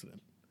car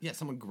accident. Yeah,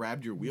 someone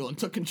grabbed your wheel and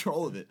took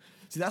control of it.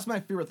 See, that's my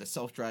fear with the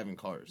self-driving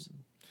cars.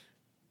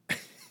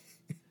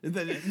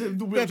 The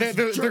wheel just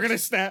They're jerks. going to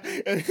snap.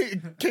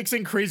 Kicks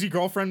in crazy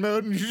girlfriend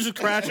mode, and you just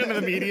crash into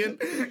the median.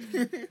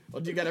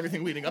 Well, do you got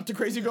everything leading up to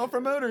crazy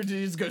girlfriend mode, or do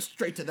you just go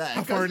straight to that?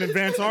 How far in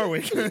advance are we?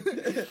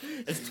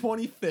 It's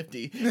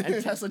 2050,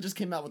 and Tesla just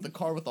came out with the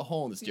car with a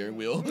hole in the steering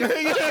wheel.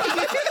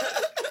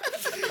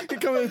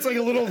 It's like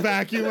a little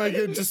vacuum, like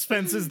it just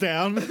fences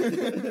down.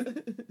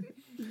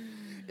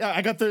 Yeah,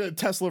 I got the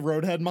Tesla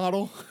Roadhead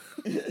model.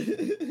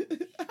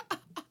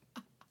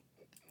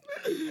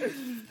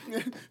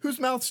 Whose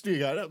mouths do you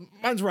got?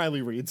 Mine's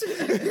Riley Reed's.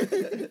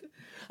 I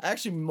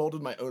actually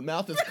molded my own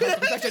mouth. It's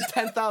actually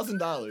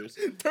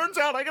 $10,000. Turns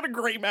out I got a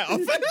great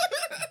mouth.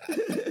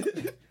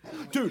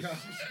 Dude,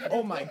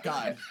 oh my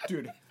god,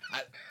 dude.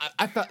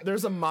 I thought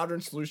there's a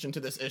modern solution to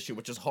this issue,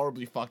 which is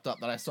horribly fucked up,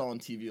 that I saw on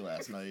TV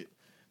last night.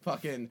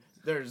 Fucking,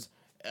 there's,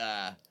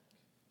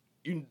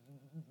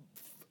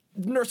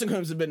 nursing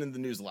homes have been in the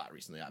news a lot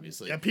recently,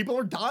 obviously. Yeah, people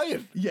are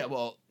dying. Yeah,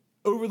 well,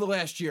 over the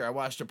last year, I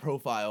watched a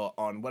profile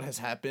on what has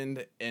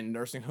happened in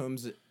nursing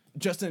homes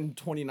just in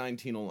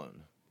 2019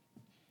 alone.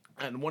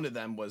 And one of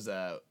them was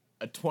a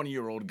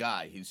 20-year-old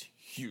guy. He's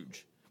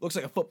huge. Looks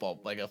like a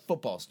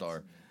football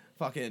star.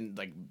 Fucking,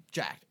 like,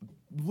 jacked.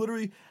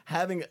 Literally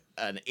having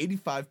an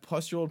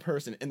 85-plus-year-old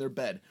person in their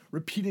bed,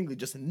 repeatedly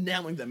just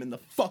nailing them in the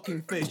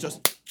fucking face,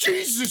 just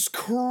Jesus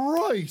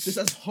Christ.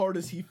 as hard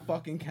as he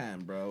fucking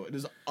can, bro. It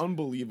is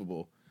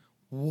unbelievable.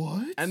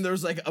 What? And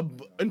there's like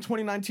in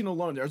 2019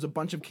 alone, there's a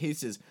bunch of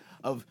cases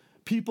of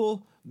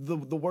people, the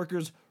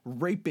workers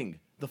raping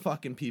the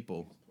fucking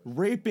people,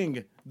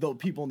 raping the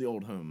people in the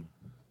old home,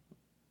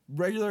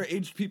 regular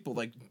aged people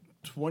like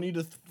 20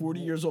 to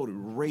 40 years old,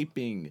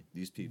 raping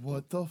these people.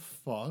 What the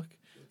fuck?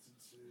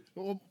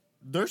 Well,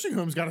 nursing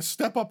homes got to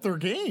step up their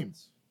game.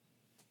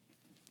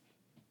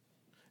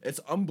 It's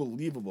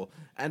unbelievable.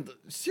 And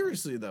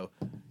seriously though,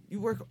 you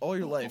work all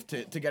your life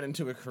to get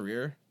into a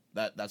career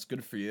that's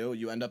good for you.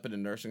 You end up in a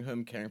nursing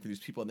home caring for these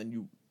people, and then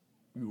you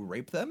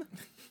rape them.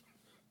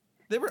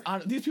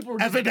 These people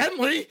were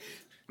Evidently.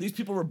 These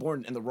people were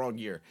born in the wrong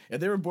year. If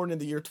they were born in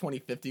the year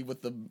 2050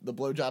 with the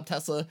blowjob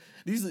Tesla,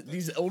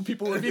 these old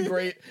people would be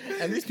great,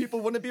 and these people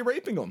wouldn't be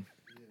raping them.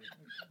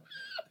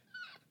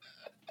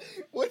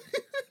 What?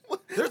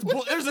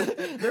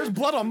 There's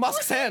blood on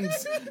Musk's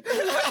hands.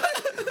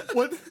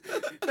 What?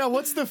 Now,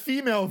 what's the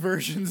female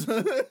versions?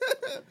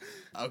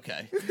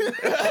 Okay.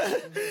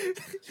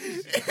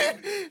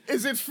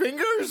 Is it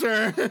fingers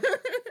or?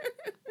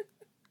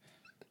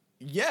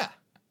 Yeah.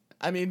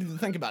 I mean,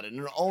 think about it. In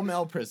an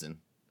all-male prison,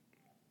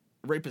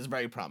 rape is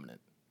very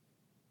prominent.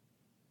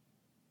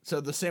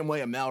 So the same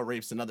way a male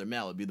rapes another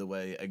male would be the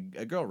way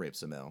a girl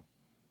rapes a male.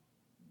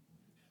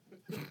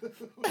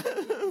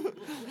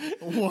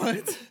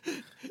 What?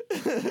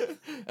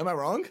 Am I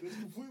wrong? It's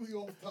completely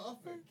off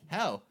topic.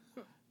 How?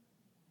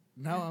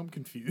 Now I'm You were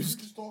confused.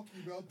 just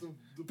talking about the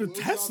The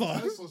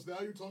Tesla. Teslas. Now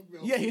you're talking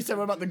about. Yeah, he said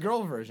what about the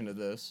girl version of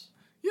this?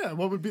 Yeah,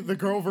 what would be the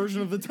girl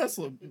version of the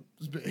Tesla be?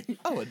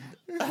 Oh,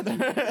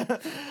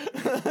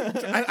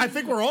 I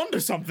think we're on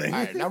to something. all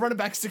right. Now run it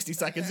back 60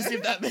 seconds to see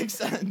if that makes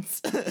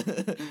sense.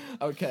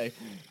 Okay.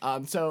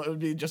 So it would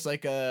be just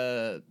like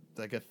a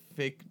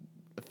fake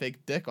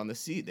dick on the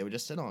seat. They would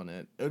just sit on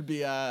it. It would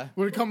be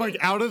Would it come like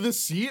out of the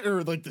seat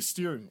or like the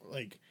steering?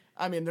 Like,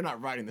 I mean, they're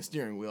not riding the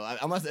steering wheel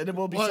unless it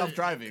will be Well,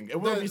 self-driving. It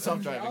will be Out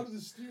self-driving. of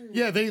the steering.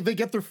 yeah, they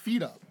get their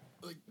feet up.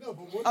 No,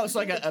 but what Oh, it's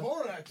like a a-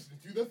 car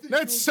accident, dude. That thing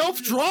That's goes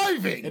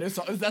self-driving. It is.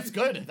 That's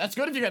good. That's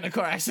good if you get in a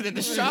car accident.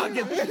 The shock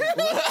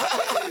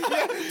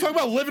Talk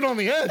about living on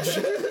the edge.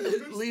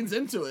 leans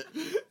into it.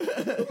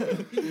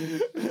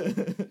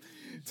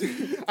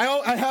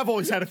 I have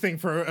always had a thing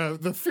for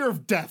the fear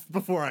of death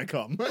before I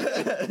come.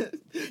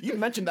 You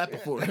mentioned that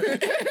before.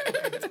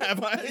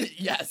 Have I?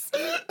 Yes.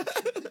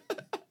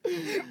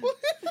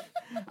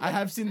 I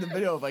have seen the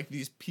video of like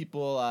these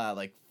people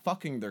like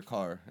fucking their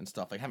car and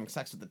stuff, like having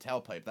sex with the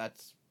tailpipe.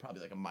 That's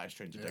probably like a my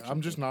strange addiction.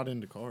 I'm just not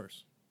into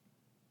cars.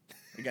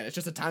 Again, it's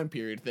just a time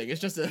period thing. It's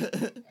just a I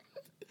think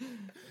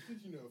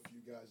you know a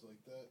few guys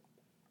like that.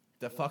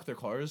 that fuck their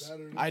cars. That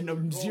are I know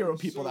into their zero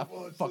cars people so that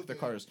much fuck that their they-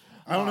 cars.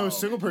 I don't know a Oh.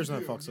 single person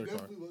that Dude, fucks you their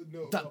car. definitely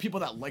no, That people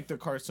that like their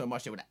cars so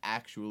much they would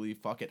actually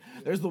fuck it.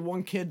 There's the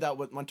one kid that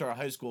went to our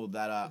high school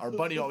that our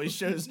buddy always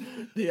shows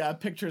the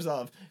pictures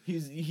of.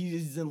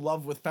 He's in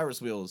love with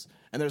Ferris wheels,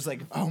 and there's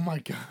like Oh my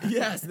god.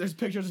 yes, there's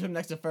pictures of him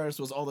next to Ferris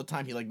wheels all the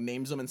time. He like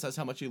names them and says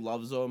how much he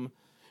loves them.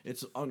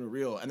 It's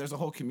unreal, and there's a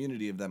whole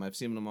community of them. I've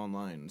seen them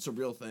online. It's a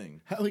real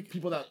thing. Like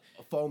People that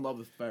fall in love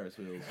with Ferris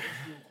wheels.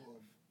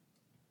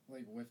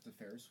 Like with the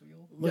Ferris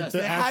wheel? Like Yes, the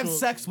they have actual-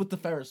 sex with the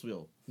Ferris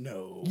wheel.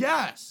 no.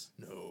 Yes.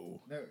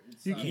 No. No,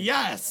 it's You- not.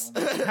 Yes.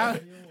 How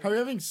are you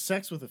having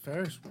sex with a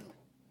Ferris wheel?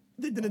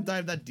 They didn't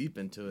dive that deep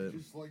into it.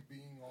 Just like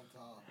being on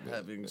top.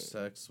 Having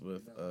sex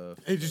with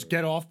They just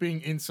get off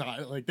being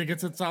inside. Like they get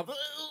to the top.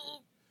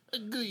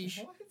 Gosh.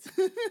 What?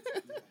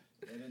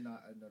 I did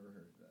not. I've never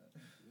heard of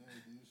that. Yeah,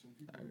 dude, some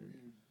people are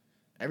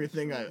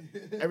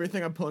weird.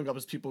 everything I'm pulling up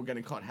is people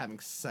getting caught having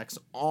sex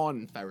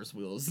on Ferris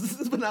wheels,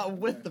 but not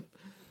with the.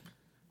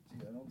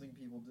 Dude, I don't think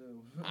people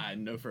do. I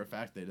know for a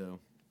fact they do.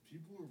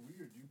 People are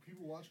weird. Do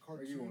people watch Are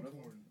cartoon you one of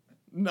porn?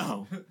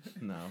 No,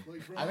 no.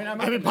 Like, bro, I mean,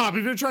 I mean, Pop,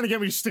 if you're trying to get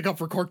me to stick up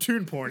for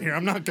cartoon porn here,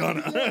 I'm not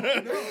gonna. Look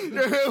at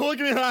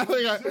me. I'm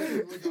saying, like,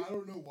 I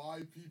don't know why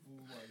people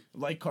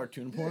Like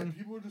cartoon Yeah, porn.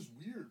 people are just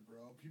weird, bro.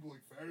 People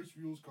like Ferris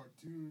wheels,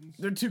 cartoons.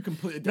 They're two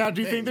completely Now, different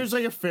do you think things. there's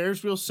like a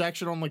Ferris wheel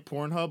section on like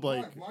Pornhub?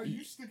 Like, Why are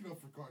you sticking up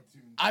for cartoons?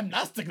 I'm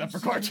not sticking up for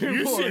cartoon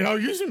you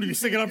porn. you seem to be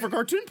sticking up for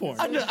cartoon porn.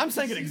 I'm saying it I've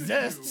seen a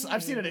exists. few.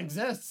 I've seen it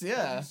exists.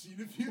 Yeah. Have you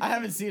seen a few? I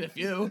haven't seen a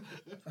few.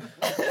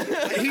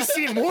 He's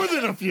seen more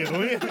than a few.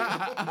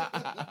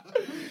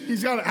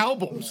 He's got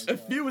albums. A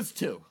few is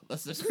two.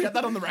 Let's just get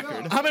that on the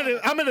record.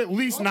 I'm at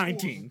least Couple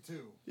is 19.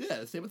 Two.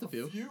 Yeah, same with a A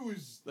few. few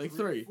is Like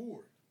three. three.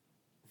 Or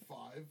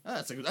 4.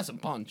 5. That's a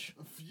bunch.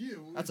 A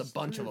few. That's a is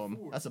bunch of 3 or them.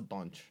 4. That's a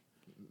bunch.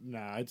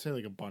 Nah, I'd say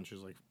like a bunch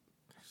is like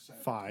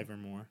 7. 5 or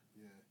more.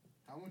 Yeah.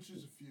 How much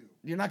is a few?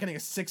 You're not getting a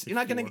six. You're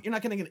not getting. Four. You're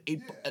not getting an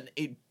eight. Yeah. An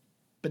 8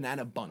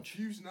 banana bunch. A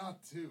few's not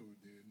 2, dude.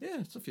 Yeah,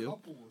 it's a few.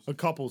 Couple is A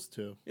couple's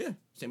 2. Yeah,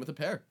 same with a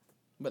pair.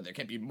 But there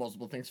can't be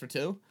multiple things for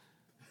two.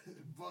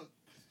 But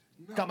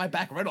no, Got my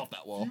back right off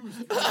that wall. few is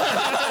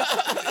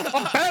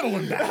I'm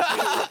battling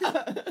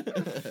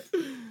that.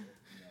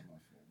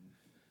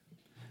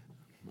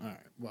 All right.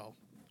 Well,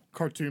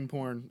 cartoon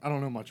porn. I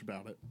don't know much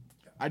about it.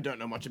 I don't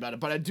know much about it,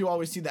 but I do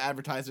always see the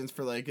advertisements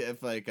for like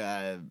if like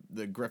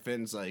the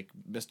Griffins, like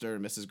Mr.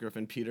 and Mrs.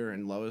 Griffin, Peter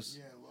and Lois.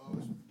 Yeah,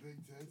 Lois with big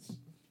tits.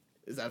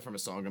 Is that from a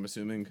song? I'm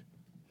assuming.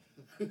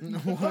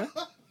 What?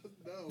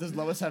 No. Does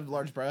Lois have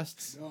large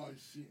breasts? No, I've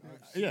seen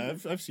Yeah,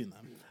 I've seen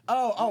them.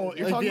 Oh,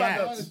 you're Like talking the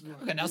about ads. the.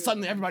 Okay, now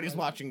suddenly everybody's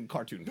watching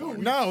cartoon Dude,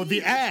 porn. No, the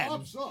It ad.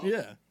 pops up.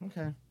 Yeah.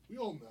 Okay. We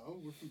all know.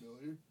 We're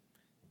familiar.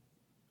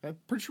 I'm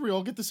pretty sure we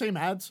all get the same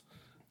ads.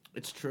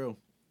 It's true.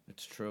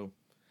 It's true.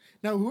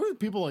 Now, who are the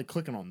people like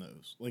clicking on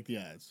those? Like the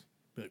ads?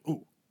 Be like,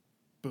 ooh,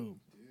 boom.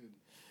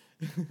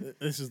 Dude.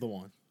 This is the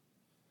one.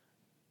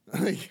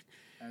 Like,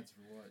 Ads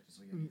for what? Just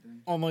like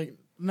anything? on like,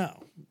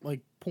 no,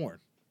 like porn.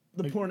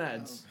 The Like- porn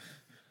ads.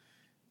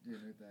 Yeah,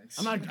 no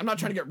thanks. I'm not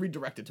trying to get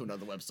redirected to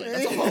another website.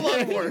 That's a whole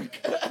lot of work.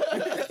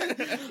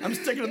 I'm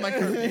sticking with my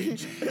current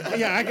page.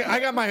 Yeah, I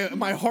got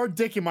my hard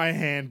dick in my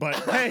hand, but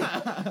hey,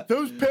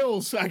 those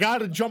pills, I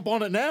gotta jump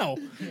on it now.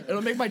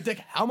 It'll make my dick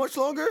how much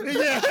longer?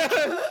 Yeah.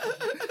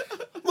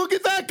 Look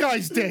at that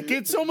guy's dick.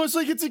 It's almost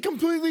like it's a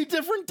completely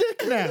different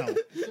dick now.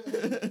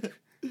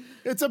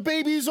 It's a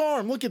baby's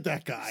arm. Look at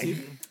that guy.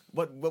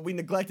 What we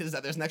neglected is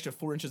that there's an extra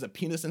 4 inches of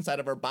penis inside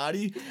of our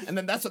body, and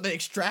then that's what they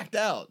extract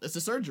out. It's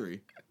a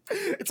surgery.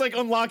 It's like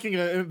unlocking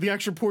the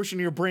extra portion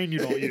of your brain you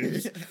don't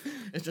use.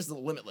 It's just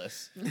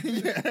limitless.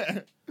 Yeah.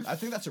 I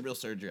think that's a real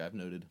surgery I've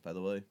noted, by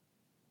the way.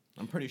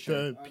 I'm pretty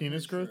sure. The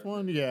penis growth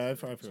one? Yeah, I've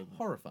heard that.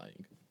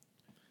 Horrifying.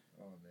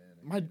 Oh,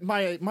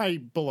 man. My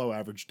below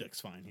average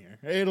dick's fine here.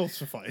 It'll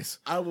suffice.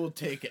 I will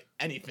take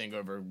anything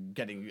over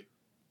getting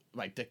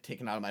my dick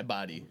taken out of my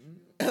body.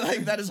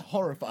 Like, that is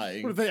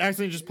horrifying. What if they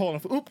accidentally just pull it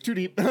off? Oop, too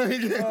deep.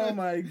 Oh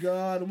my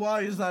god,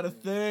 why is that a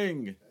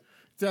thing?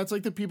 That's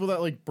like the people that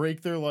like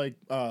break their like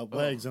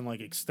legs and like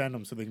extend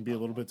them so they can be a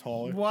little bit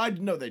taller. Why?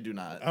 No, they do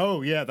not.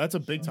 Oh yeah, that's a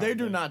big time. They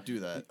do thing. not do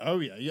that. Oh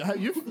yeah, yeah.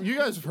 You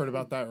guys have heard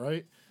about that,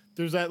 right?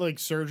 There's that like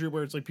surgery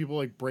where it's like people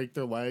like break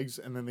their legs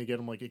and then they get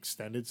them like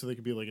extended so they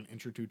can be like an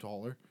inch or two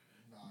taller.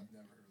 Nah, I've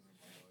never heard of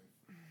that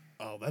in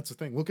my life. Oh, that's the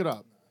thing. Look it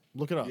up.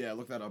 Look it up. Yeah,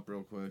 look that up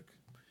real quick.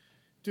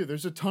 Dude,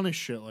 there's a ton of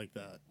shit like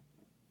that.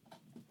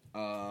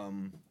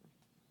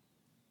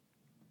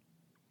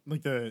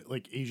 Like the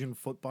like Asian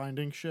foot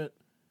binding shit.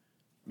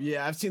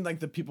 Yeah, I've seen like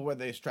the people where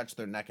they stretch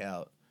their neck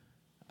out.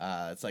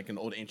 It's like an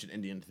old ancient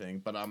Indian thing.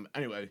 But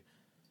anyway,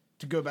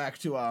 to go back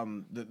to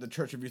the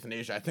Church of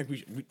Euthanasia, I think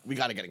we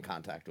got to get in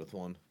contact with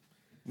one.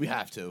 We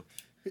have to.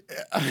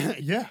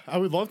 Yeah, I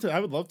would love to. I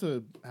would love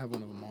to have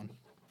one of them on.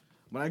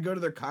 When I go to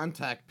their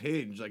contact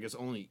page, like it's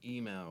only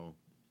email.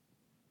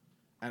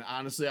 And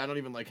honestly, I don't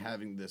even like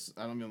having this.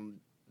 I don't even.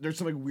 There's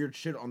some like weird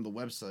shit on the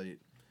website.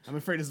 I'm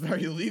afraid it's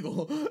very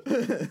illegal.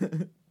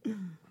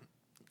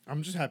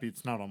 I'm just happy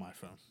it's not on my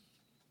phone.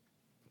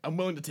 I'm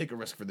willing to take a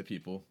risk for the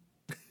people.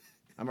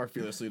 I'm our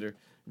fearless leader.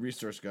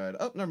 Resource guide.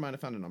 Oh, never mind. I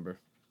found a number.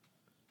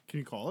 Can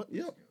you call it?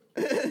 Yep.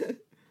 For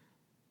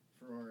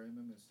our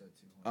MMS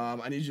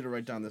tattoo. I need you to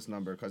write down this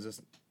number because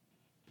this.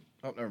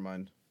 Oh, never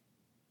mind.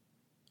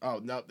 Oh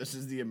no, this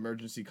is the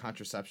emergency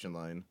contraception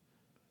line.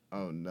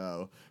 Oh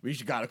no, we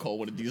should gotta call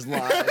one of these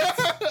lines.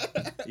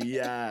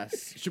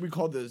 Yes. Should we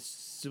call the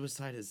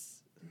suicide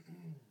as?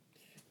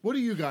 What do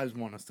you guys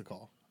want us to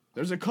call?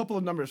 There's a couple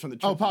of numbers from the.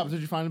 Oh, Pops, did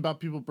you find about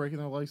people breaking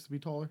their legs to be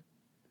taller?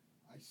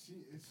 I see.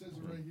 It says it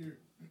right here.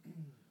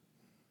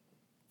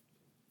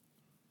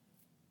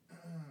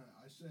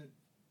 I said,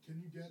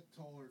 can you get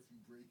taller if you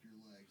break your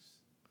legs?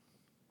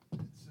 It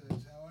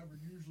says, however,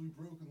 usually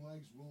broken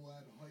legs will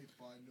add height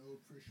by no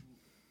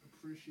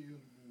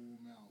appreciable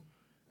amount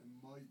and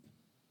might,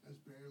 as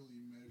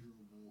barely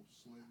measurable,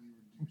 slightly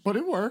reduce. But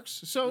it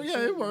works. So yeah,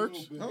 it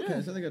works.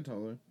 Okay, so they got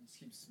taller. Just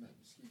keep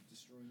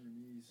destroying your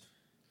knees.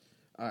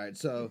 All right,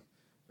 so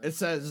it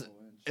says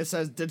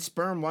did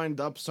sperm wind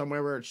up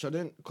somewhere where it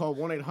shouldn't? Call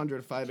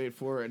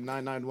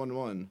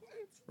 1-800-584-9911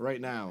 right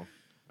now.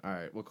 All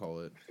right, we'll call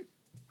it.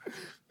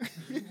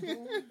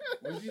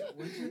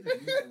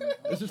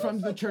 This is from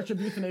the Church of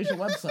Euthanasia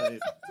website.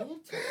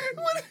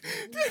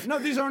 No,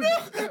 these aren't.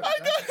 Put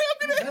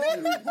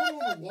on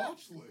a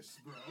watch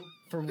list, bro.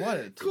 For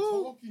what?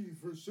 Talking,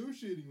 for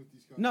associating with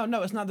these guys.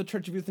 No, it's not the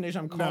Church of Euthanasia.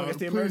 I'm calling. No, It's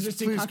the please-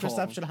 emergency please call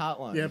contraception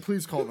hotline. Yeah,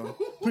 please call them.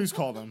 Please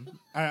call them.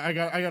 I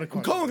got a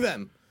question. Call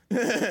them.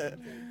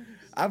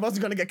 I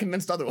wasn't gonna get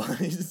convinced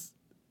otherwise.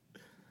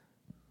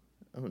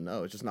 Oh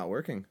no, it's just not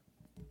working.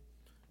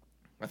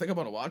 I think I'm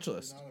on a watch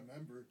list. Not a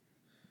member.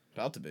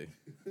 About to be.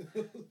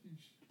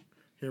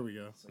 Here we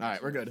go. All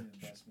right, we're good.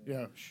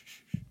 Yeah. Shh, shh,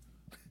 shh.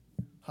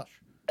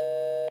 Hush.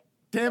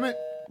 Damn it.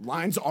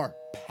 Lines are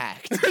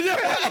packed.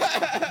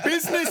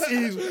 Business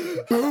is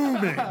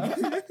booming.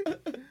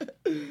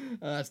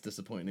 That's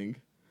disappointing.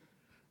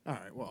 All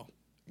right, well.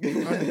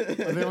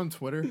 Are they on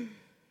Twitter?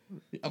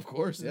 Of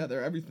course, yeah,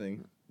 they're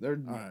everything. They're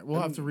All right, we'll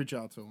have to reach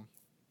out to them.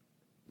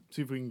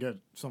 See if we can get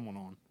someone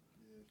on.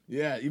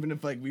 Yeah, even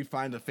if like we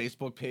find a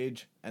Facebook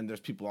page and there's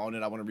people on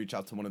it, I want to reach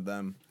out to one of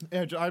them.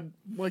 Yeah, I'd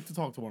like to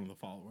talk to one of the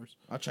followers.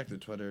 I'll check the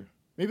Twitter.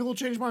 Maybe they'll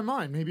change my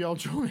mind. Maybe I'll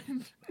join.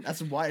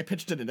 That's why I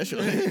pitched it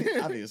initially,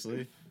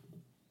 obviously.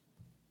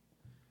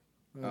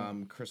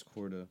 Chris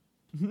Corda.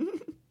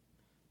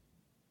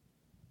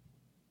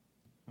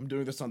 I'm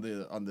doing this on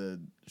the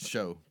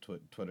show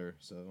Twitter,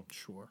 so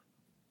Sure.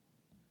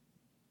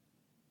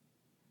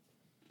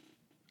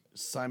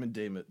 Simon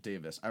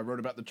Davis. I wrote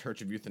about the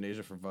Church of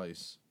Euthanasia for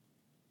Vice.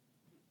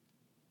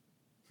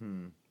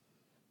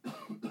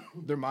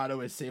 Their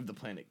motto is "Save the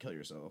planet, kill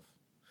yourself."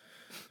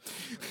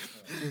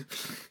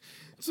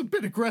 It's a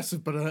bit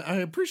aggressive, but I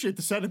appreciate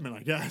the sentiment,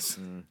 I guess.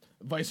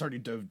 Vice already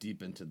dove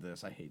deep into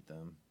this. I hate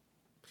them.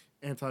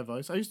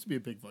 Anti-Vice. I used to be a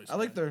big Vice. I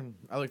like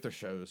their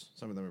shows.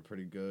 Some of them are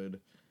pretty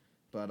good,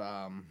 but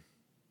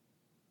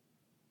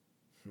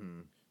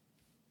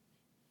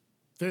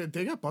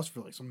They got busted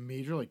for like some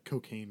major like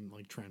cocaine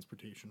like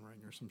transportation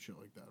ring or some shit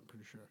like that. I'm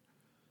pretty sure.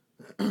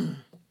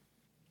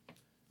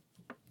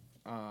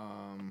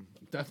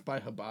 Death by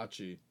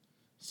Hibachi,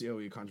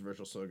 COE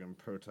controversial slogan,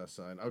 protest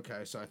sign.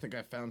 Okay, so I think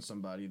I found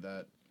somebody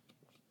that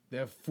they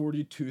have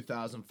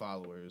 42,000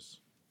 followers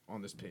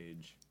on this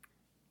page,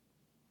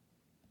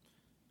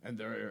 and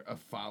they're a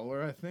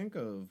follower, I think,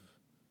 of.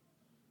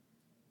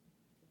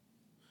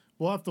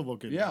 We'll have to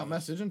look into Yeah, I'll it.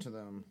 message into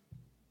them.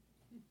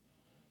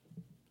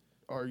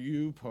 Are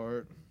you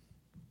part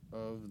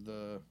of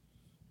the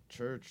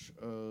Church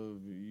of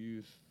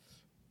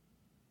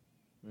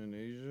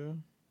Euthanasia?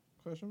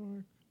 Question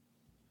mark.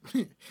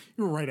 You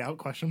were right out,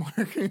 question mark.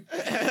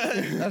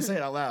 I'll say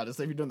it out loud. It's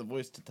like you're doing the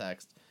voice to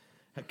text.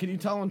 Can you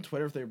tell on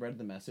Twitter if they read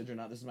the message or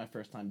not? This is my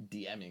first time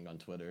DMing on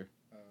Twitter.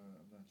 I'm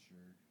not sure.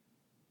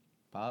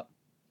 Pop?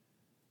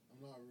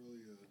 I'm not really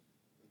a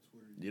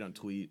Twitter. You don't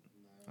tweet?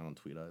 I don't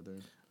tweet either.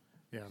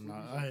 Yeah, I'm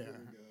not.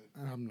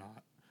 I'm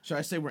not. Should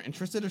I say we're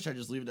interested or should I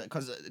just leave it at...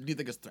 Because do you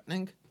think it's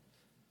threatening?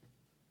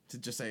 To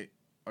just say,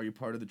 are you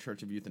part of the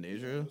Church of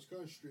Euthanasia? It's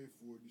kind of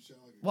straightforward. You sound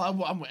like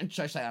a Well,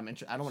 should I say I'm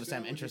interested? I don't want to say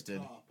I'm interested.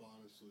 Like a cop,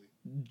 honestly,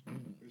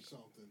 or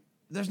something.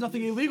 There's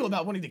nothing illegal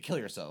about wanting to kill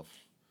yourself.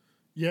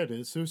 Yeah, it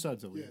is.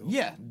 Suicide's illegal.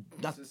 Yeah,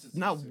 Assisted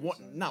not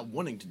suicide. not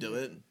wanting to do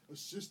it.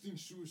 Assisting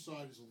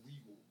suicide is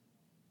illegal.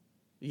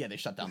 Yeah, they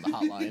shut down the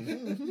hotline.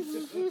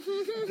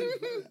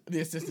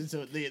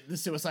 the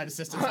suicide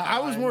assistance. I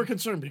was hotline. more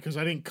concerned because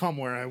I didn't come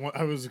where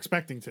I was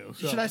expecting to.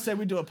 So. Should I say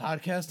we do a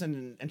podcast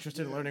and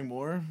interested in learning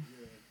more?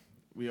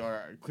 We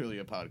are clearly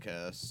a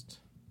podcast.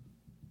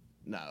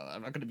 No,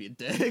 I'm not going to be a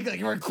dick.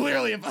 Like, we're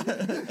clearly a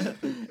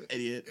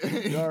idiot.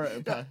 We are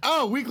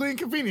Oh, Weekly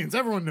Inconvenience.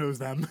 Everyone knows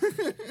them.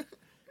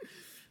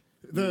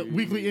 The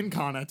Weekly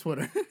Incon at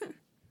Twitter.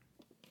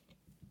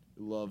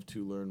 Love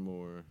to learn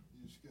more.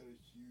 You just got a huge.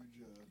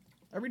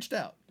 I reached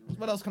out.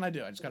 What else can I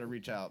do? I just got to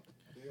reach out.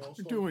 They all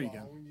start Do what you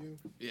can. following you.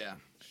 Yeah.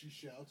 She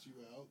shouts you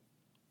out.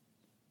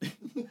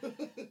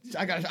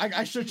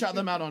 I should shout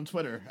them out on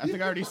Twitter. I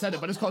think I already said it,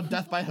 but it's called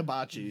Death by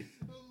Hibachi.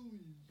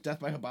 Death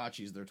by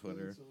Hibachi is their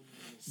Twitter. So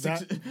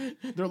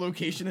Their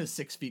location is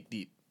 6 feet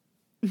deep.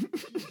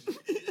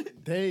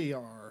 They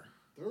are.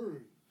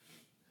 They're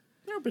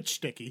They're a bit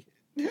sticky.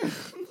 A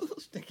little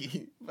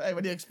sticky. Hey,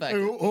 what do you expect?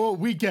 Oh,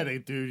 we get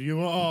it, dude. You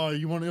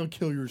want to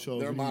kill yourself.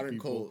 They're a these modern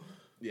people. cult.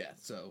 Yeah,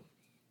 so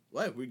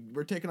what?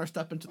 We're taking our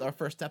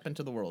first step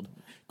into the world.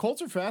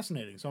 Cults are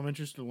fascinating, so I'm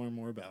interested to learn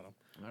more about them.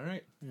 All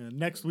right. Yeah,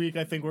 next week,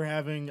 I think we're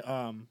having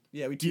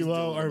We teased it a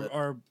D'Lo, little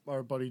bit.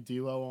 our buddy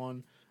D'Lo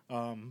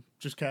on.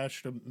 Just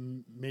cashed a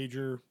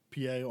major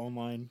PA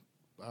online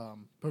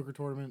poker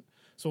tournament,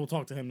 so we'll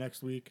talk to him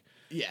next week.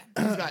 Yeah,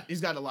 he's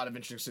got a lot of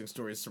interesting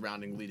stories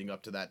surrounding leading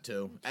up to that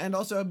too, and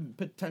also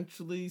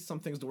potentially some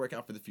things to work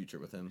out for the future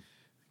with him.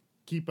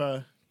 Keep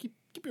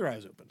your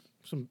eyes open.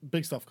 Some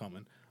big stuff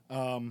coming.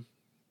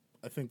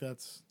 I think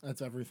that's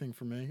everything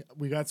for me.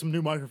 We got some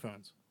new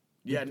microphones.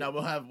 Yeah, no,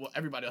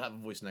 everybody will have a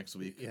voice next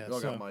week. Yeah, we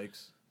all got so-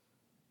 mics.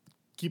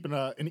 Keeping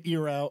an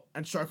ear out.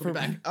 And Shark will be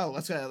back. Oh,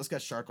 let's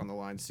get Shark on the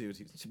line. See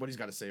what he's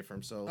got to say for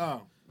himself.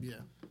 Oh, yeah.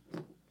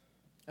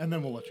 And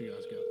then we'll let you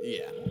guys go.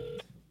 Yeah.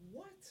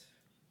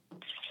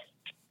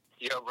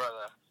 Yo,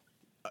 brother.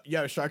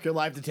 Yo, Shark, you're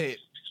live to tape.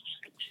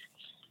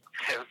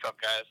 Hey, what's up,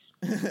 guys?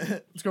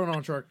 What's going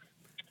on, Shark?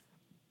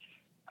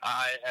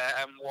 I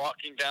am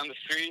walking down the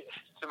street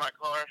to my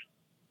car.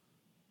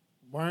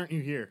 Why aren't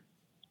you here?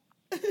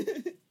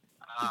 Because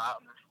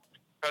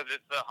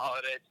it's a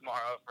holiday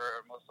tomorrow for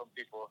Muslim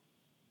people.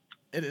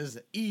 It is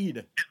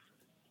Eid.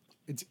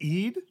 It's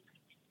Eid?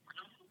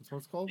 That's what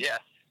it's called? Yes.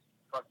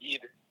 Fuck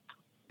Eid.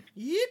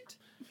 Eid?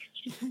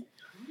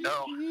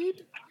 No.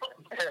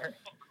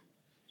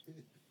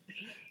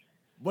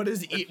 What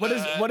is Eid?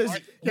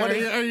 Yeah, are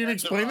you going to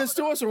explain this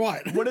to us or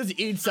what? What does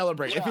Eid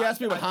celebrate? If you ask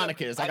me what I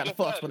Hanukkah is, I got a just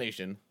full said-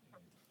 explanation.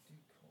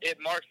 It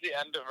marks the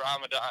end of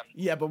Ramadan.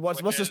 Yeah, but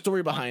what's the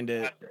story behind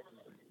it?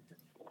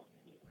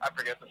 I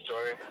forget the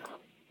story.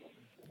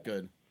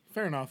 Good.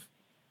 Fair enough.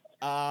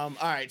 All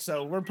right,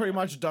 so we're pretty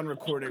much done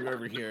recording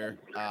over here.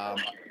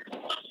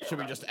 Should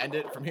we just end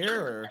it from here,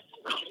 or?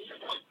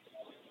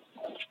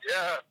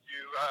 Yeah,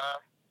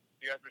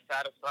 you guys are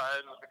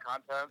satisfied with the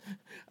content?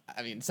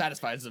 I mean,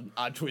 satisfied is an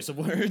odd choice of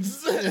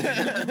words.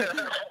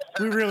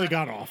 We really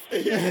got off.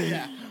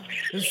 Yeah,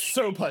 it's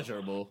so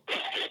pleasurable.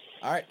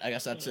 All right, I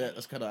guess that's it.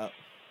 Let's cut out.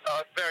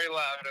 Oh, it's very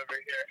loud over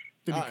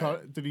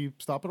here. Did he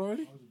stop it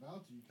already? I was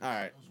about to. All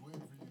right. I was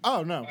waiting for you.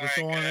 Oh, no. We're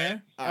still on Okay.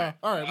 air? All right.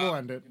 All right, we'll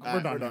end it. All We're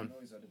right, done. we're done.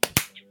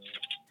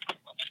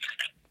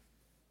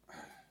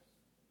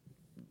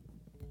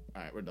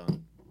 All right, we're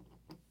done.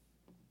 You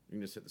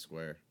can just hit the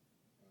square.